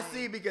people thing. I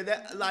see, because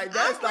that's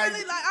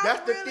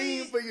the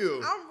theme for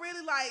you. I'm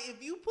really like,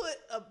 if you put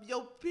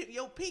your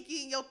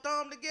pinky and your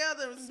thumb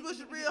together and smush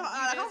it real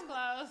hard,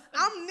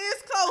 I'm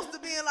this close to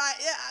being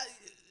like,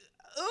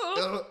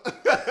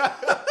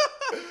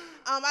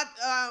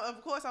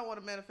 of course I want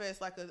to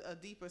manifest like a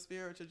deeper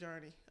spiritual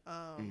journey.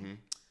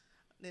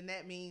 Then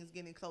that means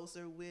getting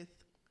closer with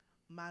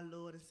my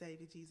Lord and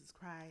Savior Jesus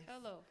Christ.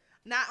 Hello.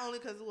 Not only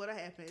because of what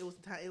happened, it was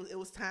time. It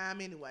was time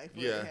anyway for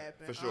it to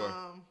happen. For sure.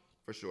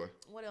 For sure.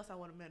 What else I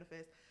want to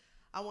manifest?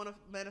 I want to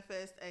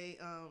manifest a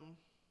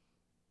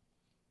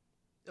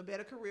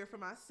better career for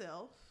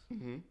myself.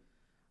 Mm-hmm.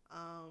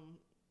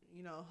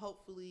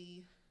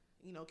 Hopefully,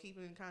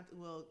 keeping in contact.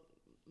 Well,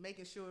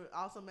 making sure,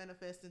 also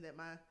manifesting that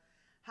my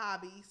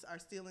hobbies are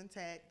still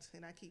intact,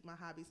 and I keep my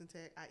hobbies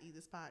intact, i.e.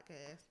 this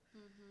podcast,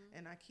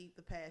 and I keep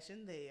the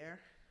passion there.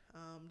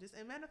 And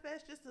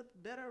manifest just a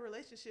better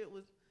relationship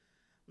with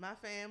my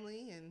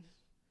family and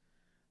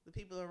the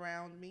people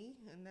around me,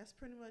 and that's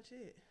pretty much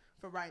it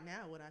for right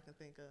now. What I can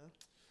think of.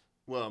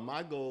 Well,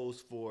 my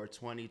goals for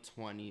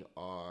 2020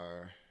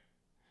 are,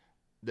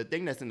 the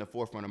thing that's in the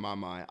forefront of my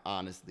mind,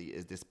 honestly,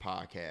 is this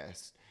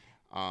podcast.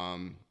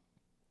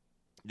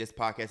 This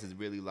podcast is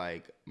really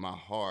like my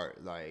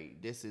heart.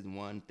 Like, this is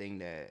one thing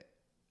that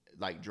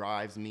like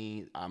drives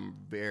me. I'm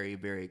very,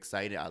 very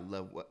excited. I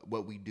love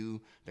what we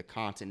do, the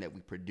content that we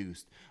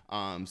produce.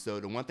 So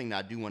the one thing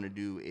that I do want to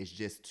do is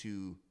just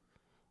to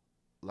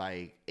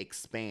like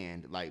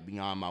expand, like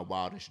beyond my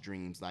wildest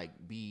dreams, like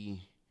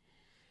be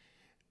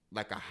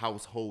like a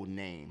household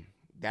name.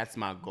 That's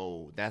my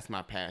goal. That's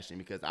my passion,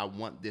 because I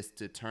want this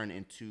to turn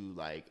into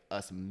like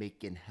us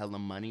making hella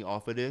money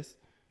off of this.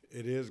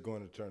 It is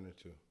going to turn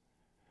into.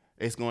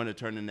 It's going to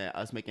turn into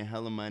us making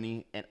hella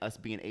money and us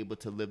being able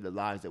to live the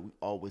lives that we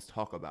always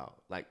talk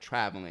about, like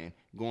traveling,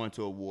 going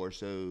to award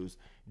shows,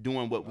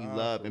 doing what we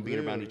love, and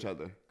being around each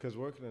other. Because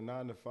working a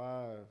 9 to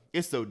 5,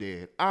 it's so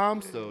dead.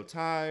 I'm so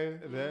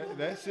tired.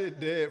 That shit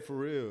dead for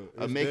real.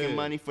 It's of making dead.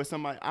 money for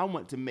somebody. I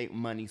want to make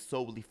money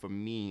solely for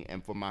me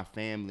and for my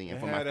family and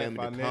for my family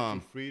to financial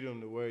come.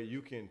 freedom to where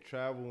you can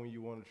travel when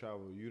you want to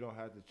travel. You don't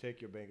have to check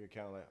your bank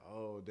account like,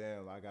 oh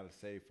damn, I gotta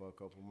save for a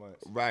couple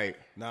months. Right.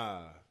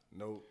 Nah.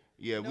 Nope.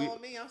 Yeah,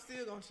 me, I'm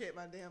still gonna check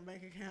my damn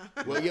bank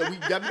account. Well, yeah, we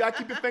gotta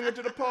keep your finger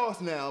to the pulse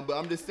now. But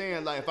I'm just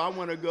saying, like, if I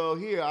want to go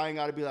here, I ain't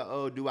gotta be like,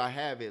 oh, do I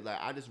have it? Like,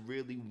 I just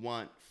really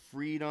want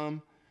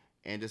freedom,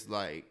 and just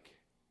like,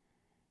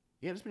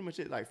 yeah, that's pretty much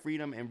it. Like,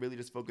 freedom, and really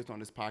just focus on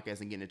this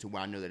podcast and getting it to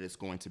where I know that it's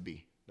going to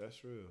be.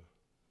 That's real.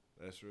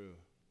 That's real.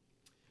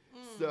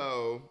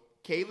 So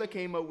Kayla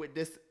came up with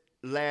this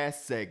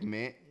last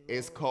segment.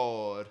 It's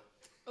called.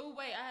 Oh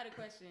wait, I had a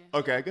question.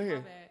 Okay, go ahead.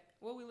 My bad.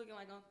 What we looking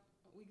like on?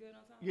 We good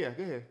on time? Yeah,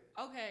 go ahead.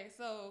 Okay,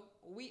 so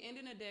we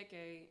ending a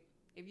decade.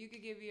 If you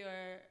could give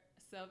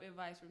yourself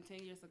advice from 10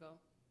 years ago,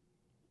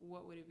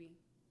 what would it be?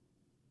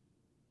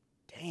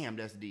 Damn,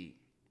 that's deep.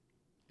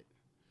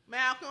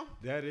 Malcolm.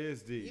 That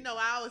is deep. You know,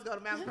 I always go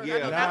to Malcolm first. Yeah.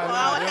 I know Malcolm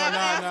always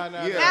have an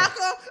answer. Yeah.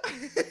 Malcolm. 10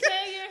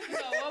 years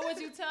ago, what would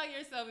you tell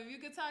yourself? If you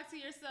could talk to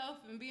yourself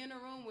and be in a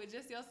room with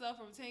just yourself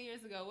from 10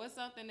 years ago, what's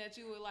something that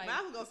you would like?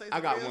 Malcolm gonna say I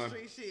some got real one.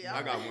 street shit.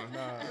 I got one. Nah,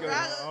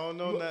 I don't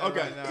know nothing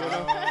Okay. right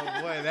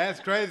now. Boy,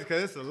 that's crazy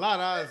because it's a lot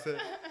I said.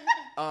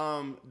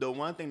 The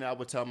one thing that I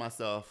would tell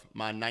myself,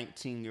 my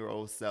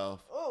 19-year-old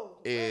self,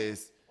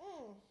 is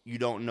you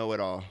don't know it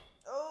all.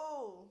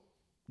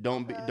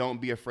 Don't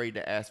be afraid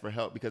to ask for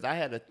help, because I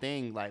had a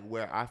thing like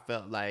where I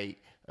felt like,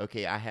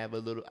 okay, I have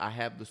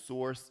the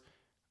source,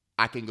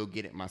 I can go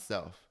get it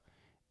myself.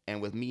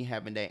 And with me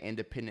having that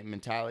independent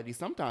mentality,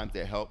 sometimes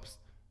it helps.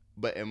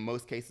 But in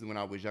most cases, when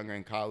I was younger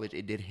in college,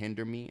 it did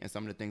hinder me and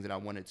some of the things that I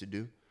wanted to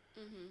do.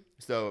 Mm-hmm.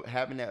 So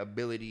having that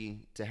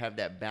ability to have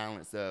that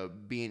balance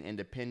of being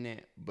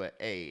independent, but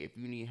hey, if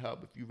you need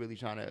help, if you're really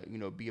trying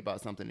to, be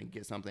about something and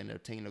get something and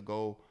attain a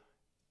goal,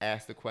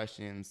 ask the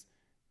questions,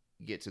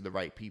 get to the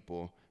right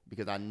people.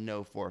 Because I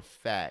know for a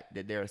fact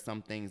that there are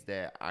some things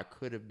that I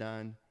could have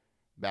done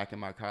back in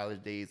my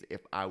college days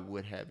if I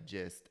would have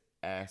just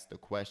asked the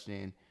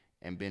question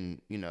and been,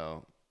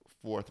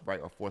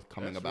 forthright or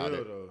forthcoming about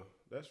it.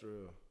 That's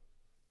real.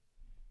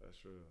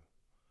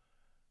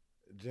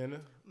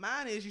 Jenna?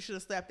 Mine is you should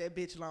have slapped that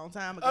bitch a long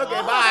time ago. Okay,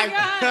 bye.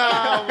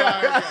 Oh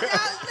my God.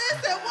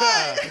 Listen,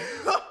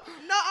 what?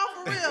 No,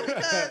 I'm for real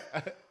because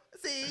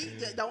see,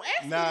 don't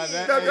ask me. That's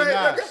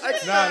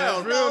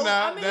real. No,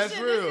 Now I mean, that's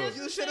shit, real. this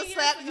is- You should have 10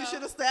 slapped. years You ago.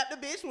 should have slapped the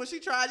bitch when she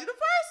tried you the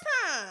first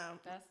time.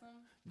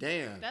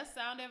 Damn. That's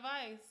sound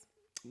advice.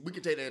 We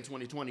can take that in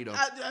 2020 though.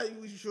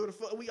 We should have.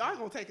 We are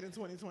gonna take it in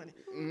 2020.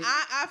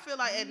 I feel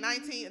like at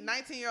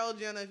 19-year-old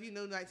Jenna, if you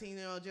knew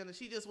 19-year-old Jenna,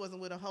 she just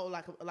wasn't with a whole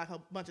like a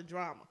bunch of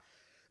drama.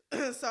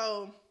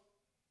 So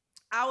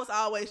I was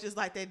always just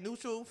like that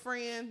neutral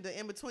friend, the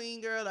in between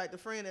girl, like the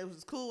friend that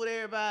was cool with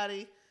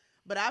everybody.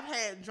 But I've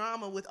had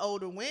drama with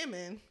older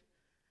women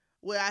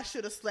where I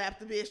should have slapped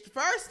the bitch the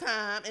first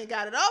time and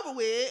got it over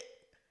with.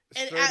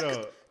 And Straight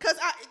up. Cause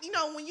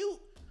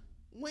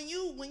when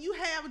you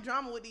have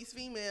drama with these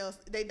females,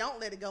 they don't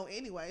let it go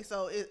anyway.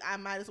 So I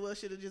might as well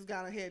should have just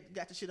gone ahead,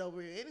 got the shit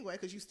over it anyway,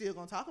 because you still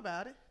gonna talk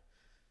about it.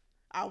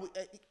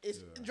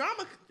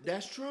 Drama.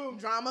 That's true.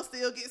 Drama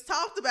still gets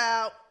talked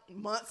about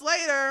months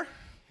later.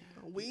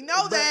 We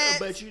know that.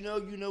 But you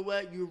know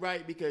what? You're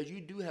right, because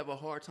you do have a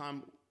hard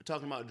time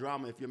talking about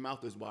drama if your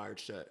mouth is wired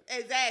shut.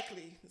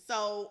 Exactly.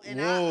 So, and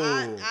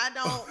Whoa.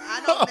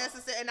 I don't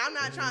necessarily, and I'm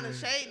not trying to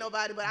shade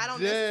nobody, but I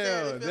don't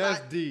necessarily feel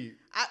that's like deep.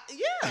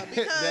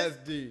 because That's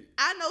deep.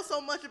 I know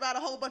so much about a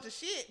whole bunch of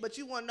shit, but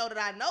you want to know that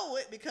I know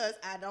it because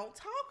I don't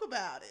talk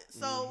about it.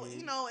 So,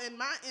 in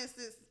my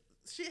instance,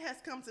 shit has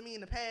come to me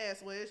in the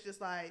past where it's just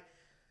like,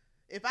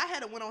 if I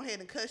had went on ahead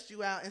and cussed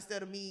you out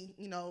instead of me,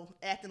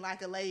 acting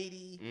like a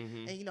lady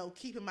and,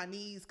 keeping my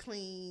knees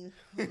clean,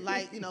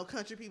 like,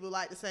 country people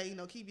like to say,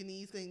 keep your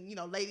knees clean,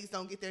 ladies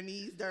don't get their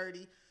knees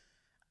dirty.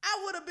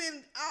 I would have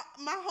been,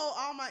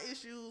 all my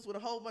issues with a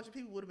whole bunch of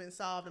people would have been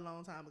solved a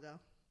long time ago.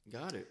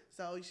 Got it.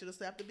 So you should have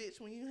slapped the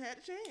bitch when you had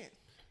the chance.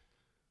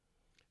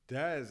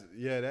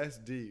 That's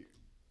deep.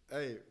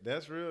 Hey,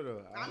 that's real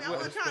though. I mean, I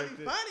wasn't trying to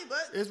be funny,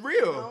 but It's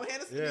real.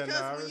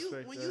 Because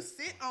when you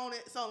sit on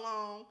it so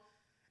long,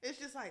 it's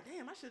just like,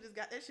 damn, I should have just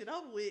got that shit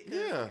over with.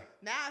 Yeah.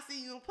 Now I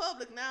see you in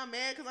public. Now I'm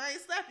mad because I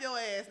ain't slapped your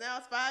ass. Now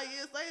it's 5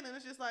 years later, and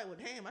it's just like, well,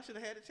 damn, I should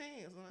have had a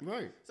chance.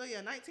 Right. So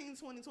yeah, 19,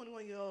 20,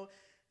 21-year-old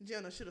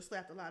Jenna should have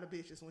slapped a lot of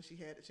bitches when she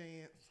had the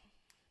chance.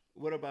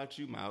 What about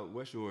you, Mal?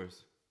 What's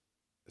yours?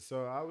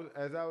 So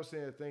as I was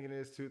saying, thinking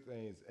there's two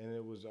things, and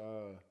it was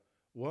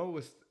one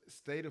was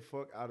stay the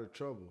fuck out of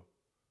trouble,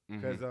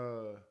 because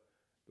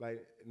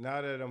like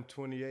now that I'm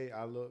 28,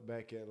 I look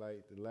back at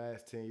like the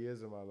last 10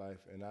 years of my life,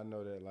 and I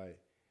know that like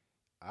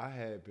I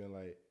had been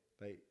like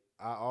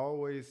I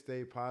always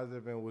stayed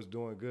positive and was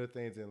doing good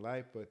things in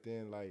life, but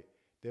then like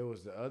there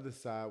was the other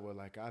side where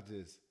like I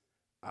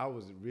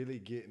was really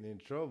getting in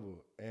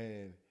trouble,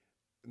 and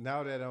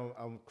now that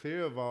I'm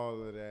clear of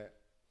all of that,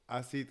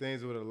 I see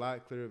things with a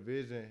lot clearer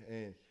vision,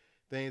 and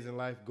things in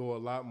life go a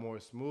lot more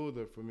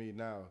smoother for me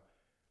now.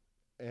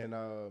 And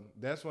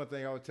that's one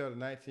thing I would tell the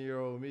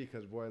 19-year-old me,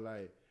 because boy,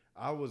 like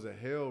I was a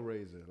hell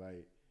raiser,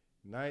 like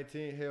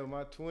 19, hell,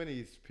 my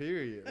 20s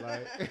period,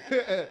 like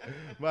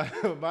my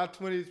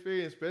 20s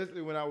period,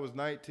 especially when I was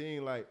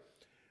 19, like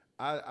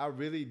I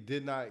really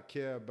did not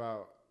care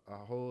about a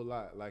whole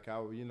lot. Like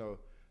I,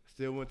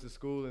 still went to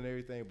school and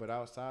everything, but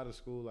outside of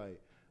school, like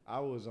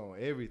I was on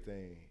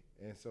everything.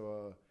 And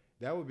so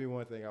that would be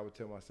one thing I would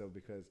tell myself,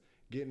 because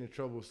getting in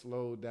trouble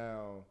slowed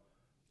down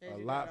a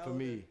lot for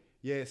me.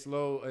 Yeah, it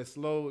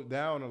slowed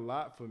down a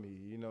lot for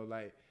me.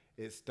 Like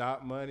it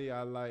stopped money.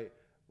 I like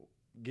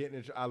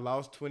I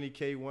lost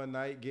 $20K one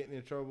night getting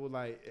in trouble.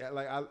 Like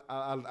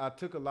I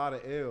took a lot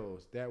of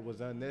L's that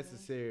was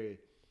unnecessary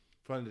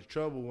from the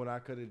trouble, when I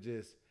could have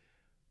just,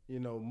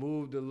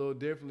 moved a little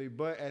differently.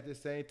 But at the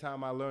same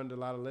time, I learned a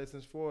lot of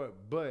lessons for it.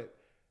 But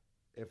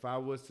if I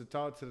was to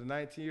talk to the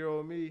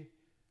 19-year-old me,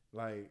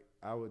 like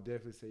I would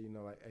definitely say,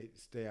 hey,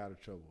 stay out of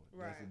trouble.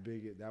 Right.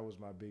 That was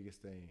my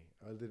biggest thing.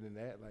 Other than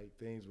that, like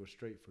things were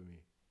straight for me.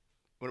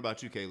 What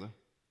about you, Kayla?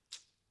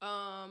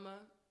 I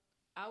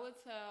would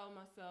tell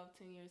myself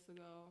 10 years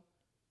ago,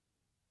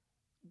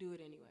 do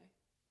it anyway.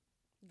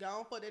 Go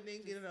on for that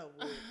nigga, get it over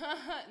with.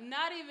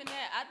 Not even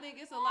that. I think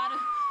it's a lot of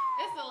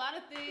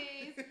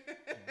things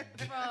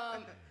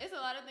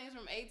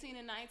from 18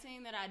 and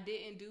 19 that I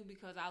didn't do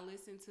because I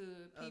listened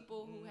to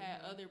people who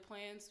had other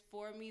plans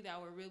for me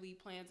that were really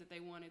plans that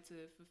they wanted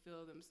to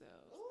fulfill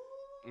themselves.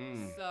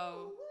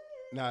 So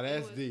nah,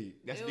 that's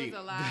deep. That's it deep. was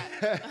a lot.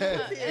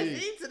 It's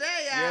deep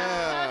today,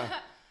 y'all.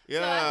 Yeah.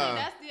 So I think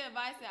that's the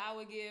advice that I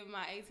would give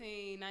my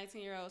 18,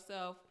 19-year-old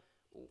self.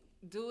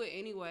 do it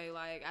anyway.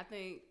 Like, I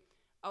think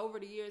over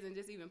the years and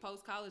just even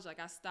post college, like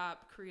I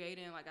stopped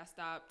creating, like I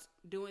stopped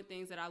doing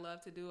things that I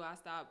love to do. I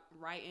stopped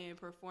writing,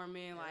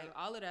 performing, like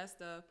all of that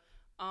stuff.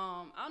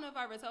 I don't know if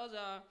I ever told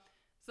y'all.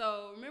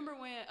 So remember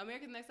when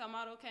America's Next Top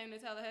Model came to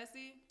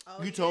Tallahassee?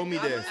 Oh, You told me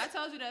this. I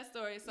told you that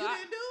story. So You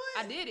didn't do it?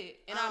 I did it,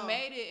 and I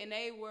made it, and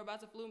they were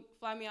about to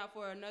fly me out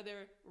for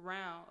another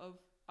round of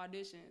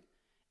auditions,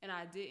 and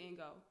I didn't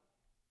go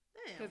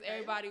because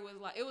everybody was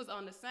like, it was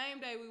on the same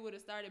day we would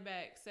have started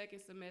back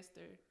second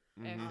semester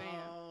at FAM,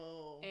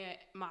 and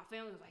my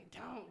family was like,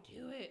 "Don't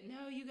do it.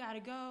 No, you gotta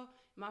go."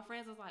 My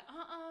friends was like,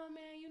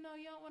 man, you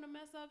don't want to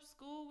mess up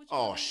school. What you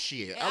Oh doing?"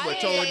 shit! And I would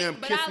have told them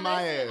but kiss I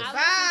my listened-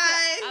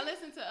 ass. I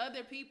listened to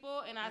other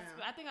people, and I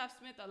think I've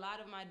spent a lot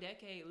of my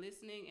decade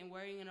listening and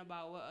worrying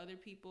about what other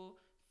people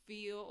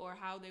feel or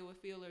how they would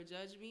feel or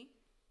judge me.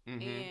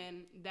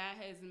 And that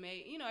has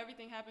made,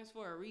 everything happens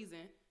for a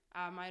reason.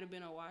 I might have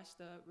been a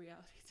washed up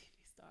reality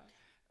TV star.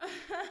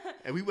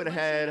 And we would have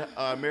had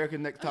America's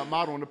Next Top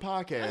Model on the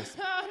podcast.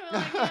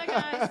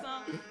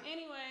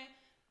 Anyway,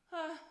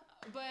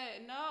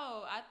 but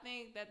no, I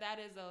think that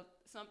is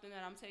something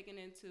that I'm taking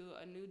into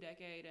a new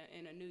decade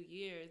and a new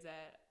year, is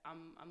that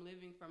I'm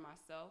living for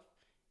myself,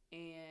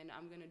 and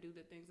I'm gonna do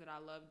the things that I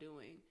love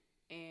doing.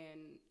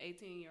 And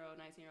 18-year-old,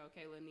 19-year-old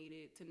Kayla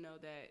needed to know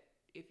that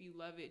if you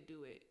love it,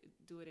 do it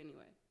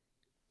anyway.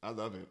 I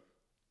love it.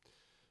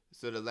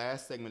 So the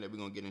last segment that we're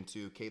gonna get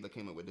into, Kayla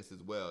came up with this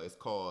as well. It's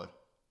called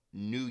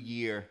New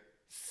Year,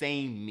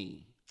 Same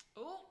Me.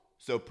 Ooh.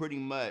 So pretty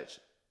much,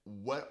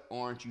 what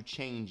aren't you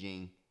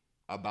changing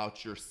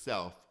about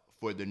yourself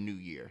for the new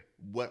year?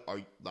 What are,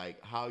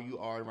 like, how you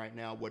are right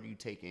now? What are you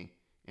taking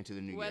into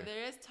the new year? Whether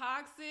it's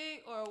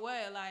toxic or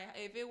what, like,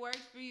 if it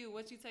works for you,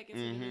 what you take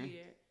into the new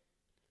year?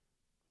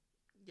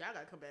 Y'all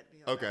gotta come back to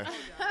me. Okay.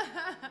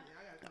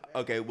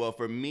 Okay, well,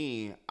 for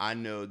me, I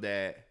know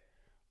that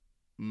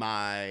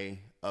my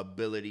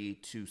ability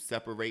to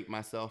separate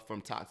myself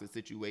from toxic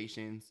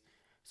situations,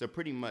 so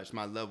pretty much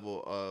my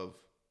level of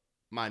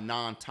my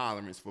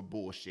non-tolerance for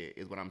bullshit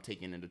is what I'm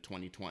taking into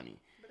 2020.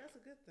 But that's a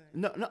good thing.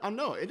 No, I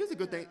know it is a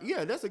good thing.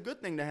 Yeah, that's a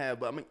good thing to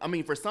have. But I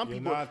mean, for some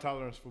people,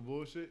 non-tolerance for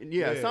bullshit.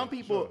 Yeah, some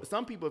people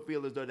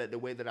feel as though that the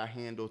way that I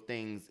handle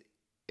things,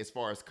 as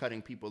far as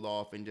cutting people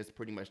off and just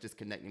pretty much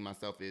disconnecting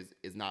myself,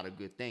 is not a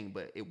good thing.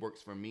 But it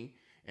works for me,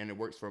 and it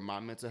works for my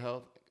mental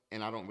health.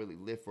 And I don't really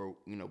live for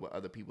what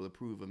other people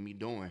approve of me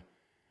doing.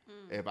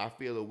 If I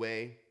feel a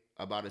way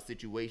about a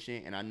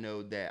situation, and I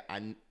know that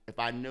if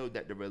I know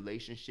that the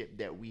relationship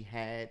that we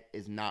had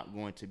is not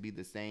going to be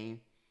the same,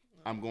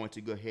 I'm going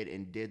to go ahead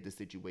and dead the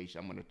situation.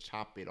 I'm going to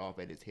chop it off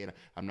at its head.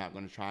 I'm not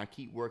going to try and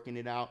keep working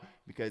it out,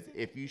 because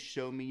if you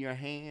show me your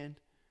hand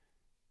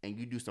and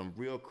you do some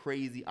real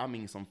crazy,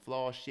 some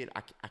flawed shit,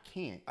 I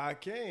can't. I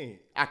can't.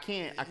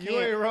 You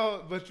ain't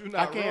wrong, but you're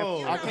not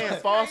wrong. I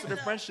can't foster the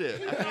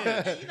friendship. I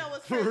can't. You know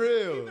what's For crazy?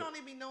 real. People don't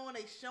even know when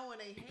they showing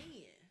their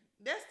hand.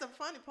 That's the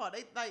funny part.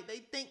 They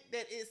think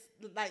that it's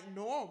like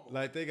normal.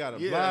 Like they got a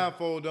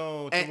blindfold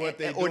on to what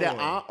they or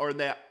doing.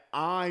 that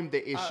I'm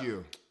the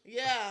issue.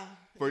 Yeah.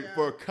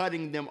 For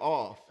cutting them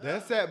off.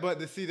 That's that, but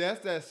that's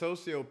that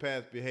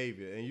sociopath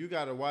behavior, and you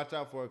got to watch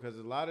out for it, because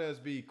a lot of us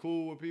be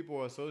cool with people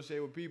or associate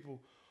with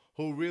people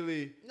who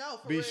really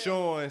be real.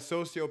 Showing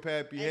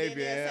sociopath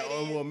behavior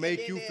and will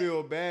make you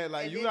feel bad.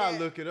 Like, you gotta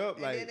look it up.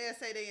 And like, then they'll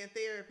say they in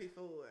therapy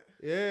for it.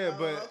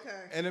 Yeah,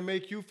 and it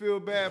make you feel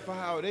bad for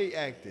how they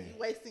acting. You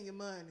wasting your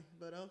money,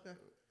 but okay.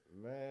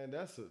 Man,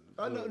 that's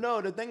a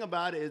no. The thing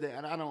about it is that,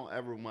 and I don't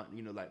ever want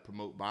like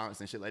promote violence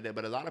and shit like that,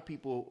 but a lot of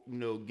people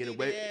get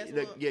away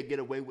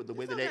with the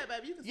way that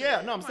they.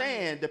 I'm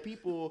saying the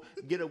people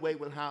get away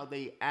with how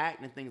they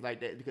act and things like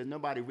that, because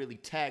nobody really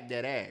tagged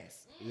that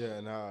ass.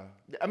 Yeah, nah.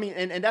 I mean,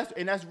 and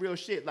that's real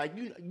shit. Like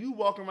you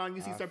walk around,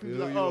 you see some people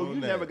like, oh, you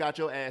never got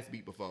your ass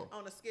beat before.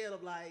 On a scale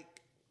of like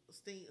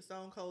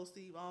Stone Cold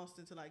Steve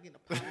Austin to like getting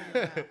a pop in the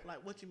mouth.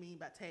 Like, what you mean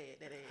by tag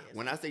that ass?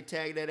 When I say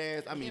tag that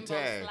ass, I mean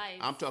tag. Slice.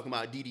 I'm talking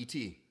about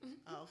DDT.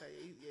 Oh, okay.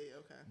 Yeah,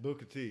 okay.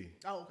 Booker T.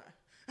 Oh,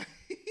 okay.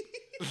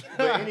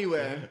 But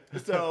anyway,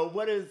 so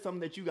what is something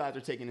that you guys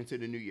are taking into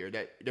the new year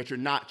that you're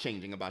not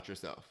changing about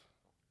yourself?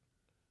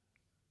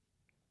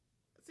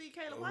 See,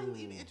 Kayla, why you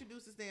even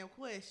introduce this damn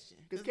question?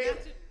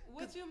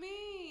 What you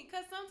mean?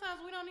 Because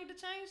sometimes we don't need to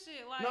change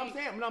shit. Like,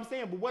 I'm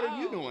saying, but what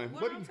are you doing?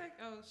 What are you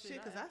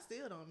shit, because I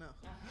still don't know.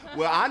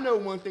 Well, I know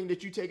one thing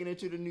that you taking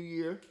into the new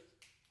year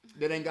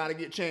that ain't got to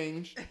get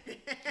changed,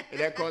 and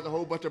that caused a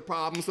whole bunch of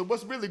problems. So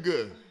what's really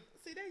good?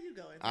 See, there you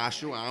go.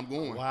 I'm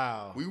going.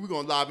 Wow. We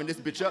gonna liven this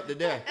bitch up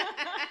today.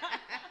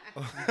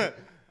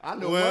 I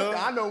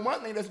know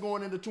one thing that's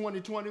going into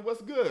 2020.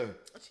 What's good?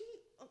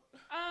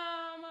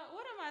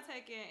 What am I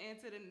taking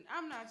into the?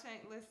 I'm not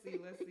changing. Let's see.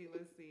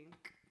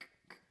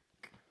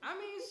 I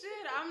mean,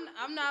 shit.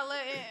 I'm not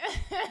letting.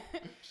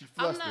 She's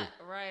flustered. I'm not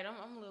right.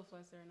 I'm a little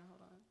flustered now.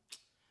 Hold on.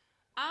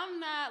 I'm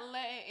not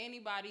letting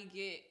anybody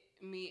get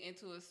me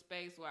into a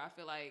space where I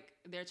feel like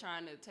they're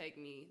trying to take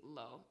me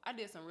low. I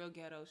did some real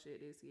ghetto shit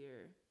this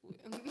year.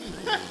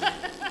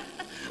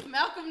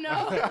 Malcolm,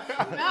 no.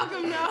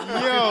 Malcolm, no.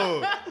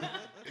 Yo,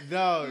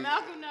 dog.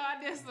 Malcolm, no.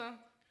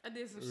 I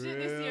did some shit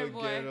this year,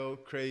 boy. Ghetto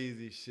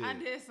crazy shit. I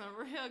did some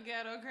real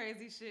ghetto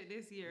crazy shit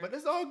this year. But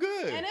it's all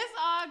good. And it's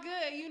all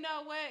good. You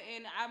know what?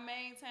 And I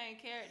maintain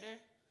character.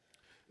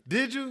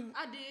 Did you?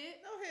 I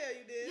did. No hell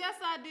you did. Yes,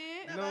 I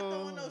did. Not about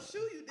throwing no shoe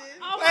you did.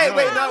 Oh, Wait, my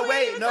wait, God, no, we wait,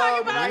 ain't even no,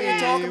 talking but about I ain't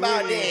that. talking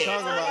about We ain't that.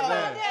 talking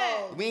about that.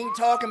 Oh. We ain't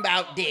talking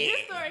about that.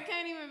 This story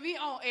can't even be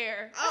on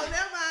air. Oh,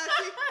 never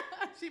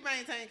mind. She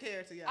maintained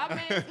character, y'all. I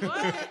mean,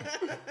 what?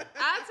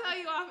 I'll tell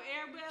you off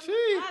air, but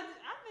Jeez. I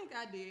think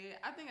I did.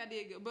 I think I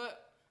did good, but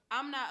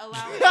I'm not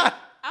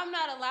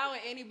allowing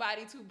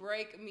anybody to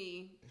break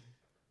me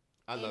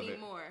I love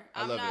anymore. it.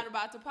 I I'm love not it.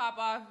 about to pop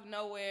off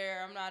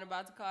nowhere. I'm not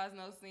about to cause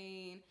no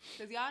scene.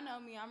 Cause y'all know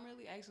me. I'm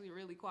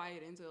really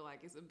quiet until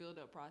like it's a build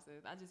up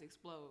process. I just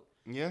explode.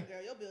 Yeah.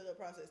 Girl, your build-up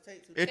process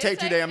takes too It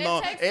takes too takes- damn it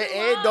long. takes It, too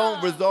it don't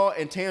long. result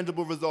in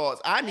tangible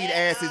results. I need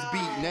At asses all.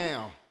 beat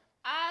now.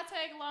 I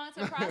take long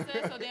to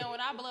process, so then when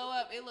I blow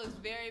up, it looks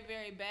very,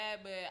 very bad.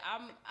 But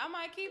I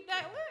might keep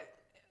that look.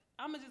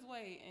 I'ma just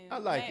wait and I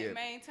like it.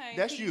 maintain.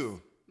 That's peace.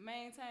 you.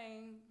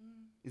 Maintain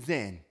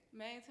Zen.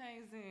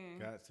 zen.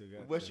 Got to.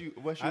 What's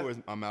yours?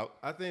 I'm out.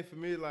 I think for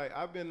me, like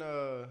I've been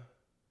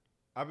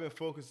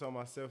focused on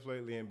myself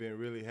lately and been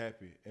really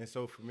happy. And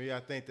so for me, I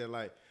think that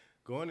like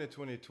going to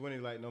 2020,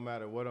 like no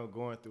matter what I'm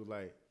going through,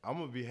 like I'm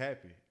gonna be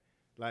happy.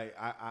 Like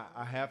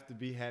I have to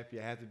be happy.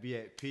 I have to be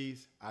at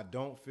peace. I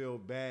don't feel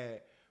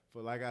bad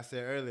for, like I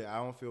said earlier, I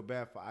don't feel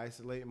bad for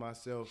isolating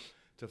myself,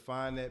 to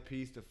find that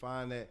peace, to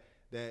find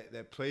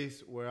that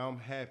place where I'm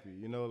happy.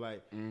 You know,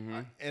 like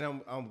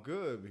and I'm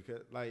good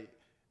because like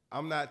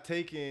I'm not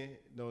taking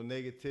no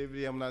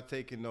negativity. I'm not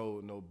taking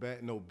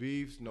no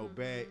beefs, no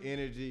bad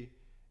energy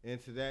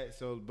into that.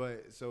 So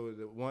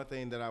the one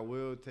thing that I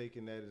will take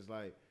in that is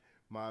like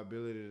my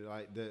ability to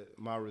like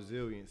my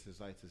resilience is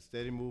like to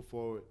steady move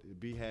forward, to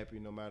be happy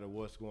no matter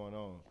what's going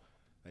on.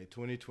 Like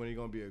 2020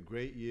 gonna be a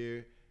great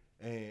year,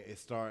 and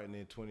it's starting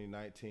in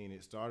 2019.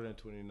 It started in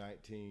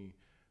 2019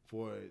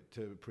 for it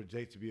to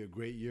project to be a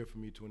great year for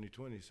me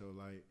 2020. So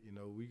like, you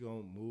know, we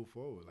gonna move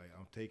forward. Like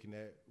I'm taking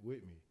that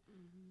with me.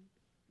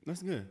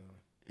 That's good.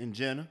 And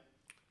Jenna?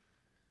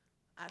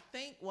 I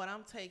think what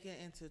I'm taking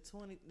into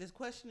this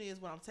question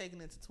is what I'm taking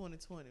into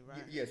 2020,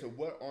 right? Yeah, so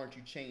what aren't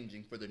you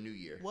changing for the new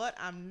year? What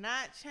I'm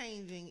not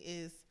changing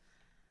is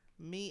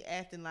me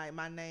acting like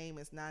my name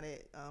is not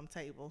at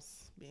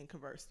tables being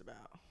conversed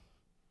about.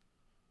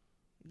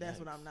 That's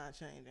what I'm not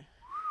changing.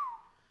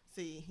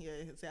 See,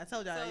 I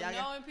told y'all. So y'all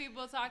knowing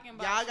people talking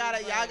about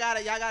y'all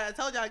gotta. I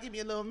told y'all to give me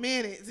a little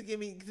minute to give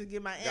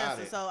my Got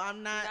answer. it. So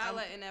I'm not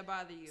letting that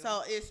bother you.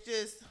 So it's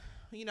just,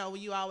 you know,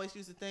 when you always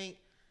used to think,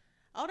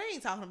 oh, they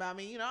ain't talking about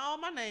me. You know, oh,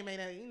 my name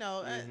ain't, you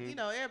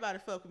know, everybody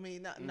fuck with me.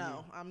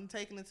 No, I'm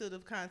taking into the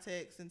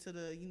context, into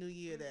the new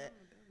year that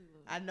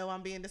I know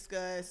I'm being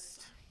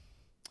discussed.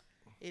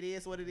 It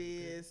is what it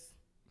is.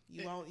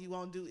 You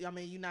won't do, I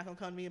mean, you're not going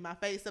to come to me in my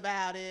face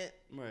about it.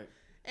 Right.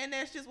 And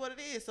that's just what it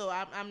is. So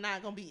I'm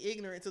not going to be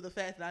ignorant to the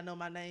fact that I know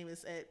my name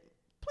is at,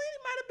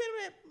 might have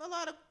been at a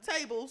lot of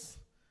tables.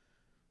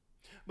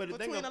 But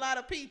between a lot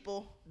of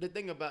people. The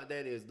thing about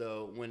that is,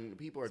 though, when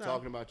people are So-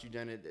 talking about you,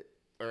 Janet,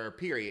 or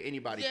period,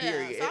 anybody, Yeah,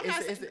 period, so I'm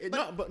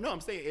not-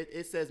 I'm saying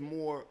it says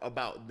more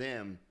about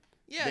them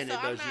Yeah, than so it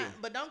I'm does not, you.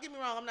 but don't get me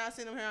wrong, I'm not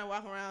sitting here and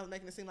walking around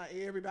making it seem like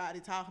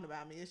everybody talking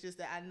about me. It's just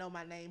that I know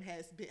my name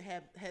has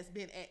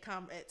been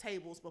at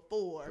tables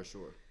before. For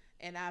sure.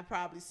 And I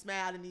probably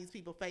smiled in these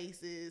people's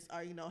faces,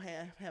 or you know,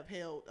 have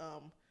held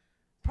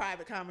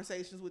private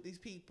conversations with these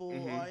people,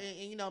 or and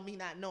you know, me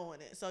not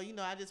knowing it. So you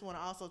know, I just want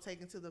to also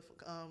take into the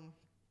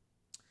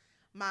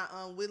my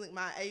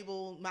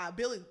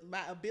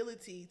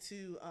ability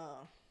to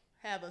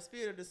have a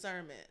spirit of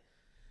discernment.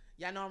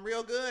 Y'all know I'm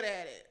real good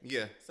at it.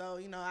 Yeah. So,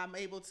 you know, I'm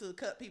able to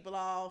cut people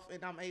off,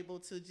 and I'm able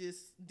to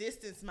just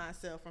distance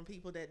myself from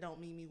people that don't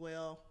mean me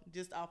well,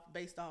 just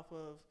based off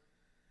of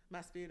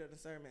my spirit of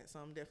discernment. So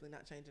I'm definitely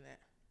not changing that.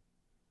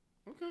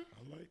 Okay.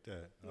 I like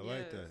that. I like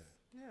Yes. that.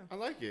 Yeah. I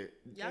like it.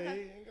 Y'all got,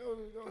 Hey,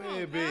 go on,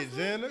 ahead, Big Pastor.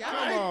 Jenna. Y'all Come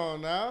right.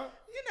 on now.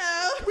 you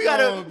know, We Come got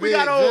on, we Big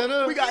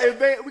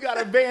got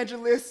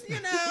evangelists. you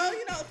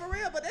know, for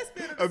real. But that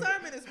spirit of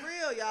discernment is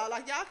real, y'all.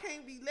 Like, y'all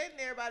can't be letting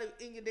everybody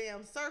in your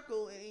damn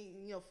circle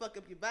and, you know, fuck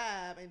up your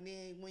vibe. And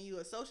then when you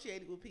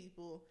associated with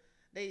people,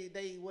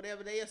 they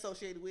whatever they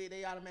associated with,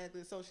 they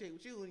automatically associate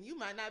with you, and you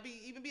might not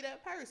even be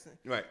that person.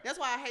 Right. That's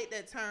why I hate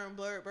that term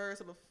birds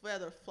of a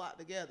feather flock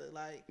together.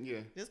 Like, Yeah.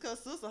 just cause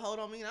sister hoe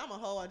don't mean I'm a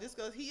hoe. Just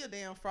cause he a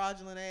damn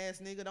fraudulent ass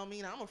nigga don't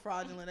mean I'm a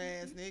fraudulent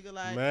ass nigga.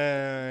 Like,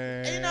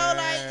 Man. and, you know,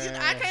 like, you know,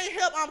 I can't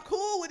help. I'm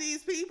cool with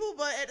these people,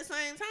 but at the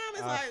same time,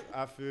 it's like,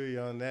 I feel you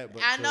on that,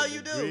 but I to know a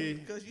you degree- do,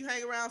 because you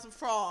hang around some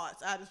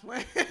frauds. I just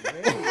went.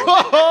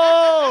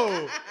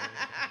 Whoa!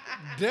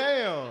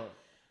 Damn.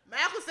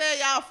 Malcolm said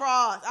y'all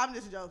frauds. I'm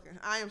just joking.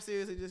 I am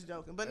seriously just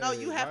joking. But no,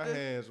 Hey, you have my to.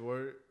 hands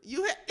work. Why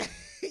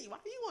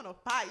you want to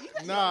fight? You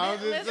got Nah, I'm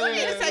just Listen, saying.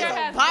 You need to take Your some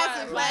has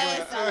boxing blood. class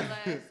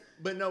sunglasses.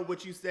 But no,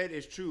 what you said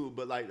is true.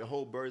 But like the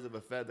whole birds of a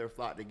feather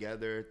flock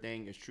together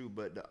thing is true.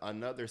 But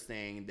another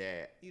saying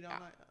that You don't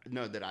like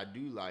no, that I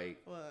do like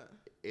what?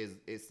 is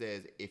it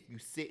says if you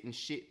sit in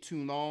shit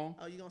too long,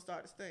 Oh, you gonna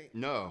start to stink?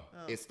 no,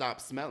 Oh. it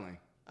stops smelling.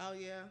 Oh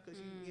yeah, cause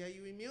you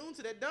immune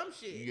to that dumb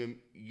shit. You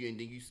and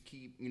then you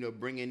keep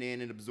bringing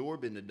in and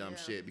absorbing the dumb Yeah,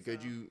 shit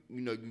because so- you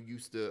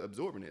used to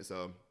absorbing it.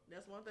 So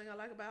That's one thing I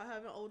like about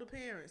having older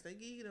parents. They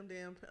give you them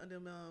them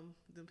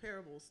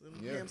parables, them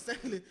Yeah. damn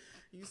saying.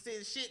 You sit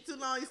in shit too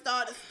long, you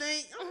start to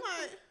stink. I'm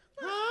like,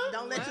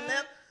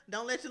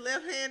 don't let your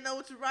left hand know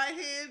what your right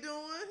hand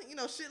doing. You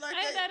know, shit like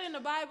Ain't that. that in the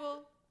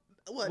Bible?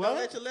 What? What? Don't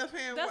let your left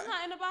hand. That's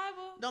not in the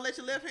Bible. Don't let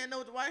your left hand know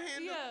what the right hand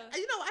do. Yeah.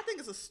 And I think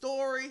it's a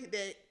story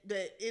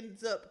that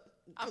ends up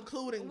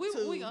concluding We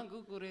to. gonna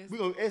Google this.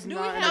 it's Do we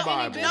not in have the any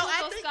Bible. biblical No,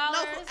 I think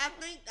scholars?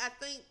 I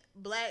think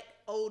black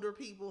older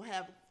people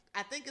have.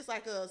 I think it's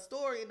like a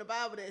story in the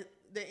Bible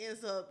that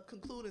ends up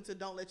concluding to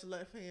don't let your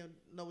left hand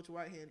know what your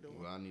right hand doing.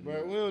 Well, I need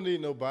But we don't need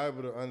no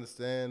Bible to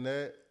understand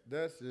that.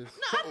 That's just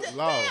No, I'm just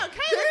law. damn,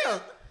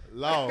 Caleb.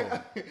 Law.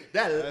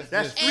 that's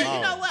just street. And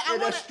you know what? Yeah,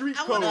 that's street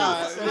code.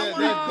 That's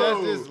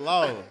just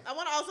law. I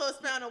want to also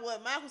expound on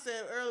what Michael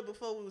said earlier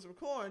before we was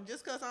recording.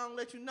 Just because I don't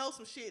let you know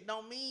some shit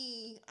don't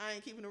mean I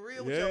ain't keeping it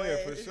real with Yeah, your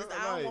ass. for It's sure, just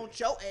I don't right. want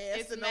your ass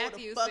It's to know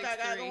Matthew what the fuck I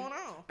got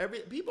 6:3.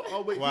 going on. People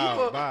always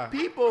Wow, bye.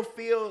 people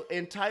feel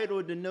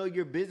entitled to know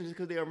your business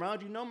because they're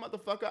around you. No,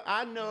 motherfucker,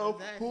 I know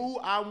Exactly. who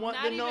I want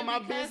Not to know even my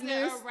because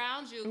business. they're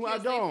around you, who I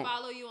because they don't.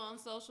 follow you on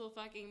social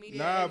fucking media.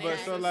 Nah, and they but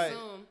just so like,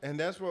 assume. and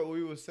that's what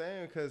we were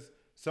saying because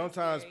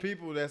sometimes Right.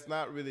 people that's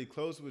not really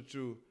close with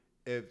you,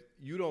 if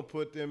you don't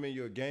put them in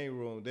your game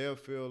room, they'll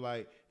feel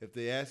like if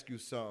they ask you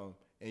something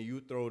and you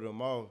throw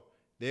them off,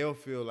 they'll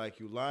feel like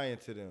you lying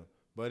to them.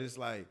 But it's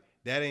like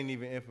that ain't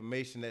even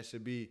information that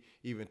should be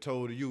even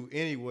told to you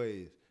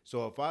anyways.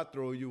 So if I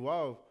throw you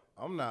off,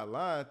 I'm not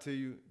lying to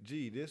you.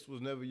 Gee, this was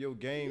never your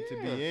game to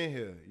be in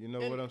here. You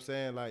know what I'm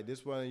saying? Like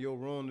this wasn't your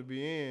room to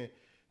be in,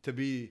 to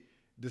be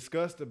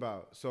discussed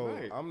about. So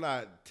Right. I'm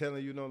not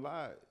telling you no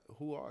lie.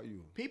 Who are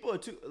you? People are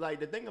too like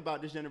the thing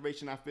about this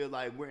generation. I feel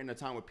like we're in a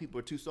time where people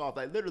are too soft.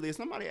 Like literally, if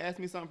somebody asks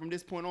me something from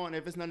this point on,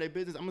 if it's none of their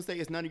business, I'm gonna say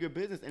it's none of your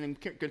business, and then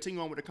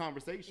continue on with the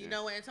conversation. You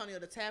know what, Antonio?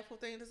 The tactful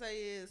thing to say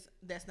is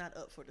that's not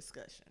up for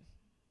discussion.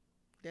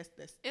 That's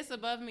It's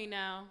above me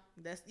now.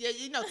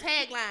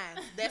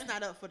 taglines. That's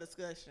not up for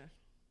discussion.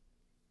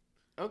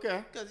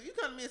 Okay. Because if you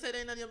come to me and say they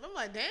ain't none of your, I'm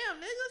like, damn,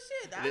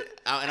 nigga, shit.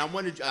 And I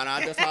wanted, and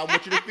that's how I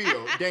want you to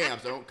feel. Damn,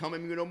 so don't come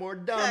at me with no more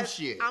dumb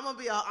shit. I'm gonna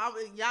be I'm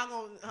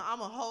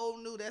a whole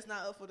new that's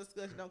not up for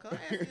discussion. Don't come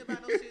ask me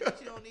about no shit that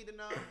you don't need to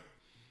know.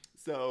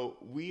 So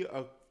we,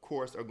 of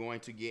course, are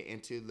going to get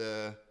into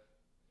the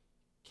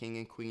King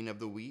and Queen of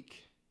the Week.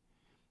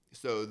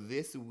 So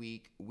this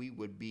week, we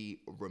would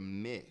be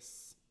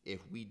remiss if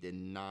we did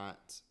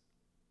not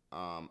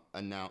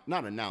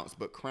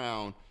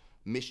crown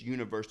Miss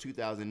Universe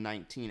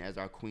 2019 as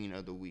our Queen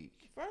of the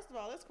Week. First of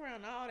all, let's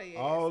crown all they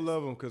All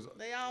of them, because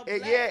They all black.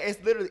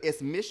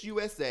 It's Miss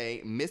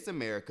USA, Miss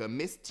America,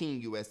 Miss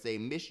Teen USA,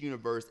 Miss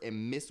Universe,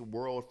 and Miss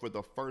World for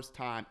the first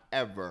time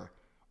ever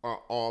are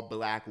all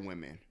black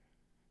women.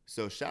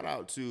 So shout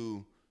out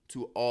to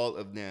all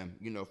of them,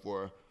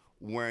 for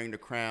wearing the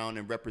crown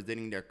and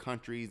representing their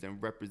countries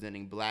and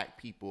representing black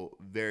people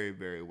very,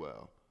 very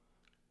well.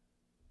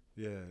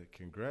 yeah,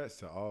 congrats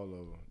to all of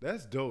them.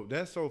 That's dope.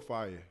 That's so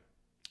fire.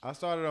 I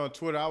started on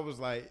Twitter. I was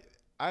like,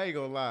 I ain't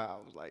gonna lie.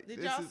 I was like, Did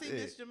this y'all is see it.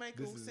 Miss Jamaica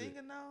This is it.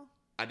 singing though?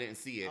 I didn't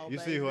see it. Oh, You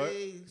see what?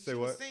 baby. Say she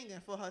what? was singing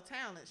for her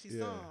talent. She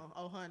Yeah. sung.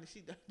 Oh, honey, she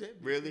done that.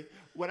 Really?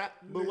 What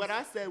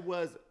I said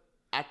was,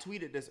 I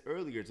tweeted this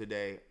earlier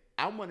today.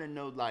 I want to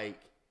know like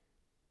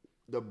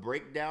the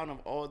breakdown of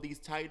all these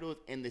titles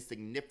and the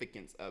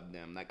significance of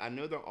them. Like I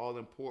know they're all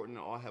important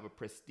and all have a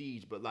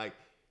prestige, but like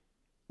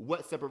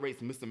what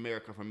separates Miss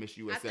America from Miss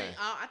USA?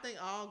 I think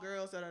all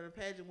girls that are in the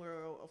pageant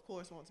world, of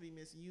course, want to be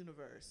Miss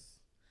Universe.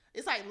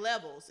 It's like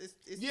levels.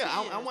 It's Yeah,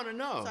 I tiers. want to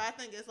know. So I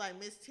think it's like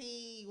Miss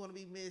Teen, you want to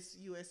be Miss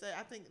USA.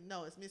 I think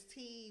no, it's Miss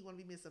Teen, you want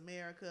to be Miss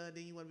America,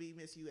 then you want to be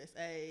Miss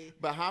USA.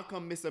 But how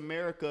come Miss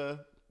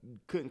America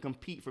couldn't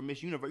compete for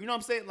Miss Universe? You know what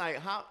I'm saying? Like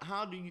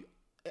how do you?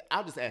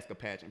 I'll just ask a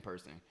pageant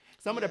person.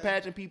 Some of the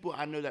pageant people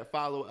I know that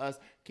follow us,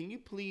 can you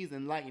please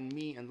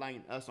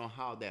enlighten us on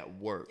how that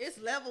works? It's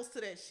levels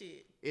to that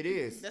shit. It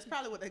is. That's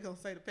probably what they're gonna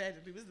say to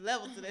pageant people. It's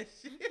levels to that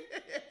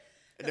shit.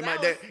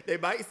 They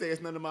might say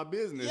it's none of my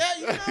business. Yeah,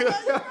 you know what?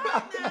 You're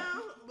right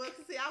now. But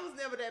see, I was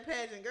never that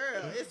pageant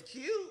girl. It's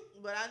cute,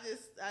 but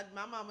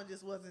my mama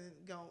just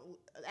wasn't going.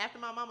 After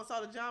my mama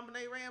saw the John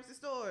Benet Ramsey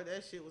story,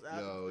 that shit was out.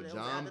 Yo, that was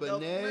John out the door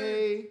for me.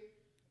 Benet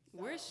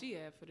Where's she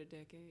at for the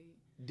decade?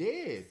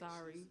 dead.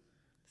 Sorry.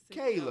 Sick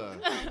Kayla.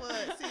 joke. You know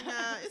what? See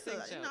now, Sick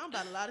joke. I'm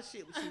about a lot of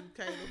shit with you,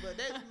 Kayla. But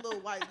that little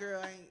white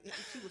girl ain't.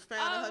 She was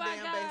found Oh in her my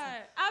damn God.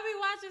 basement. I be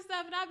watching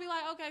stuff and I be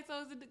like, okay,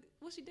 so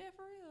was she dead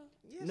for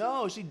real? Yeah,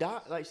 No, she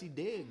died. Like she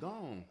dead,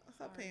 gone.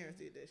 her parents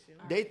did that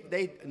shit.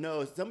 They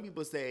no. Some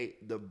people say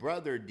the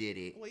brother did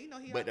it, Well, you know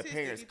he but the autistic.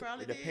 parents He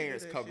probably the did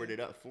parents do that covered shit.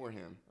 it up for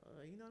him.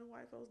 You know the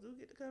white folks do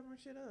get to covering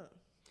shit up.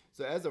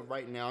 So as of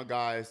right now,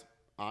 guys,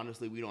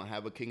 honestly, we don't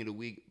have a king of the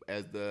week.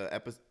 As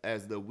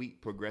the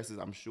week progresses,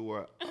 I'm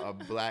sure a oh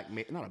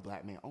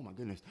my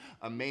goodness,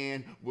 a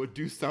man will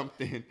do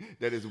something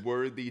that is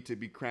worthy to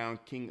be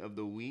crowned king of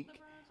the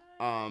week.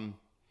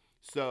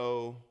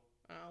 So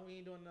we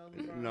ain't doing no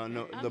LeBron. no,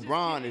 I'm just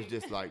LeBron is kidding.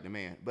 just like the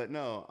man. But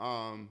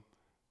no,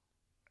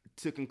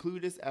 to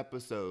conclude this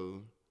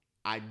episode,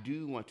 I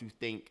do want to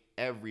thank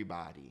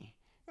everybody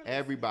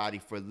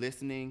for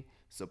listening,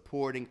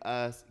 supporting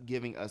us,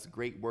 giving us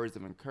great words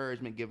of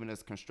encouragement, giving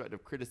us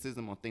constructive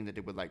criticism on things that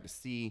they would like to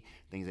see,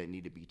 things that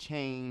need to be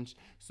changed.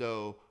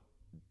 So,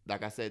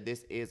 like I said,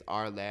 this is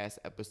our last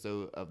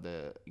episode of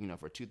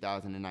for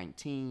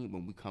 2019.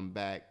 When we come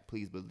back,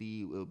 please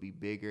believe it'll be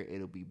bigger,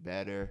 it'll be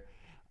better.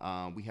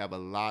 We have a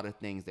lot of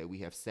things that we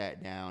have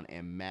sat down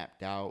and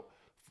mapped out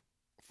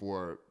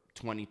for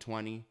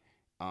 2020.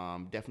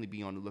 Definitely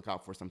be on the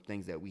lookout for some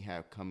things that we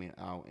have coming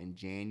out in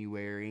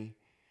January.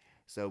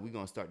 So we're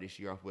going to start this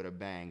year off with a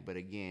bang. But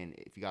again,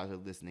 if you guys are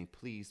listening,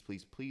 please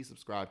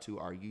subscribe to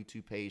our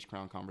YouTube page,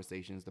 Crown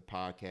Conversations, the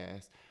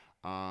podcast.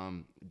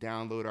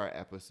 Download our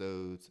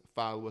episodes.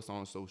 Follow us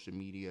on social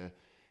media.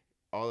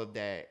 All of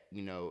that,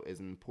 is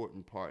an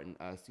important part in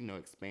us,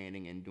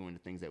 expanding and doing the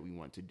things that we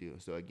want to do.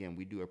 So again,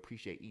 we do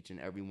appreciate each and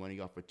every one of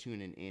y'all for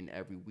tuning in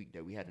every week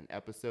that we had an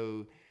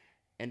episode.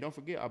 And don't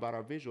forget about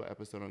our visual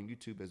episode on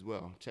YouTube as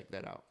well. Check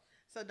that out.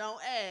 So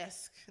don't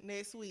ask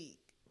next week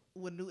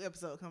when a new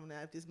episode coming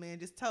out if this man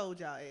just told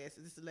y'all ass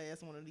this is the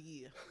last one of the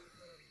year.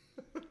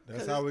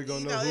 That's how we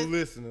gonna know who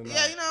listening.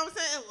 Yeah, you know what I'm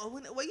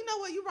saying? Well, you know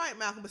what? You're right,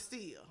 Malcolm, but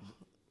still.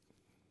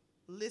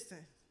 Listen.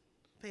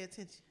 Pay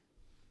attention.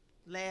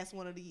 Last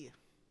one of the year.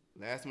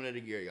 Last one of the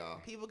year,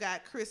 y'all. People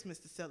got Christmas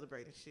to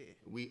celebrate and shit.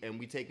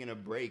 We taking a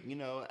break.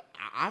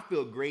 I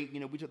feel great.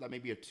 We took like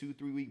maybe a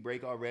 2-3 week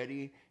break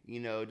already.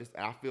 Just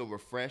I feel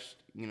refreshed.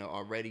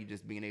 Already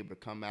just being able to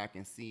come back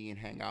and see and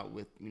hang out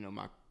with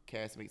my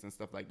castmates and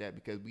stuff like that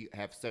because we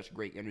have such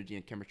great energy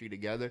and chemistry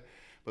together.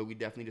 But we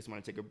definitely just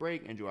want to take a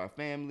break, enjoy our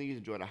families,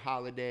 enjoy the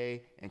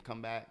holiday, and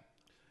come back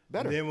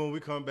better. And then when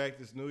we come back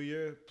this new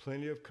year,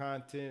 plenty of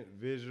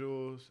content,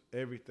 visuals,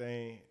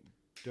 everything.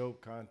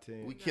 Dope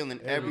content. We killing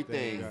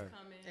everything.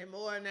 And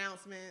more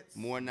announcements.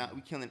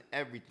 We killing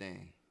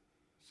everything.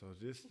 So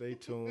just stay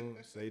tuned.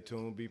 Stay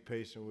tuned. Be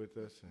patient with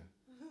us.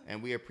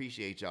 And we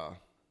appreciate y'all.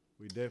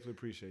 We definitely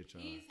appreciate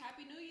y'all. Peace.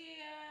 Happy New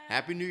Year.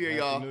 Happy New Year,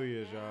 y'all. Happy New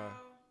Year's, y'all.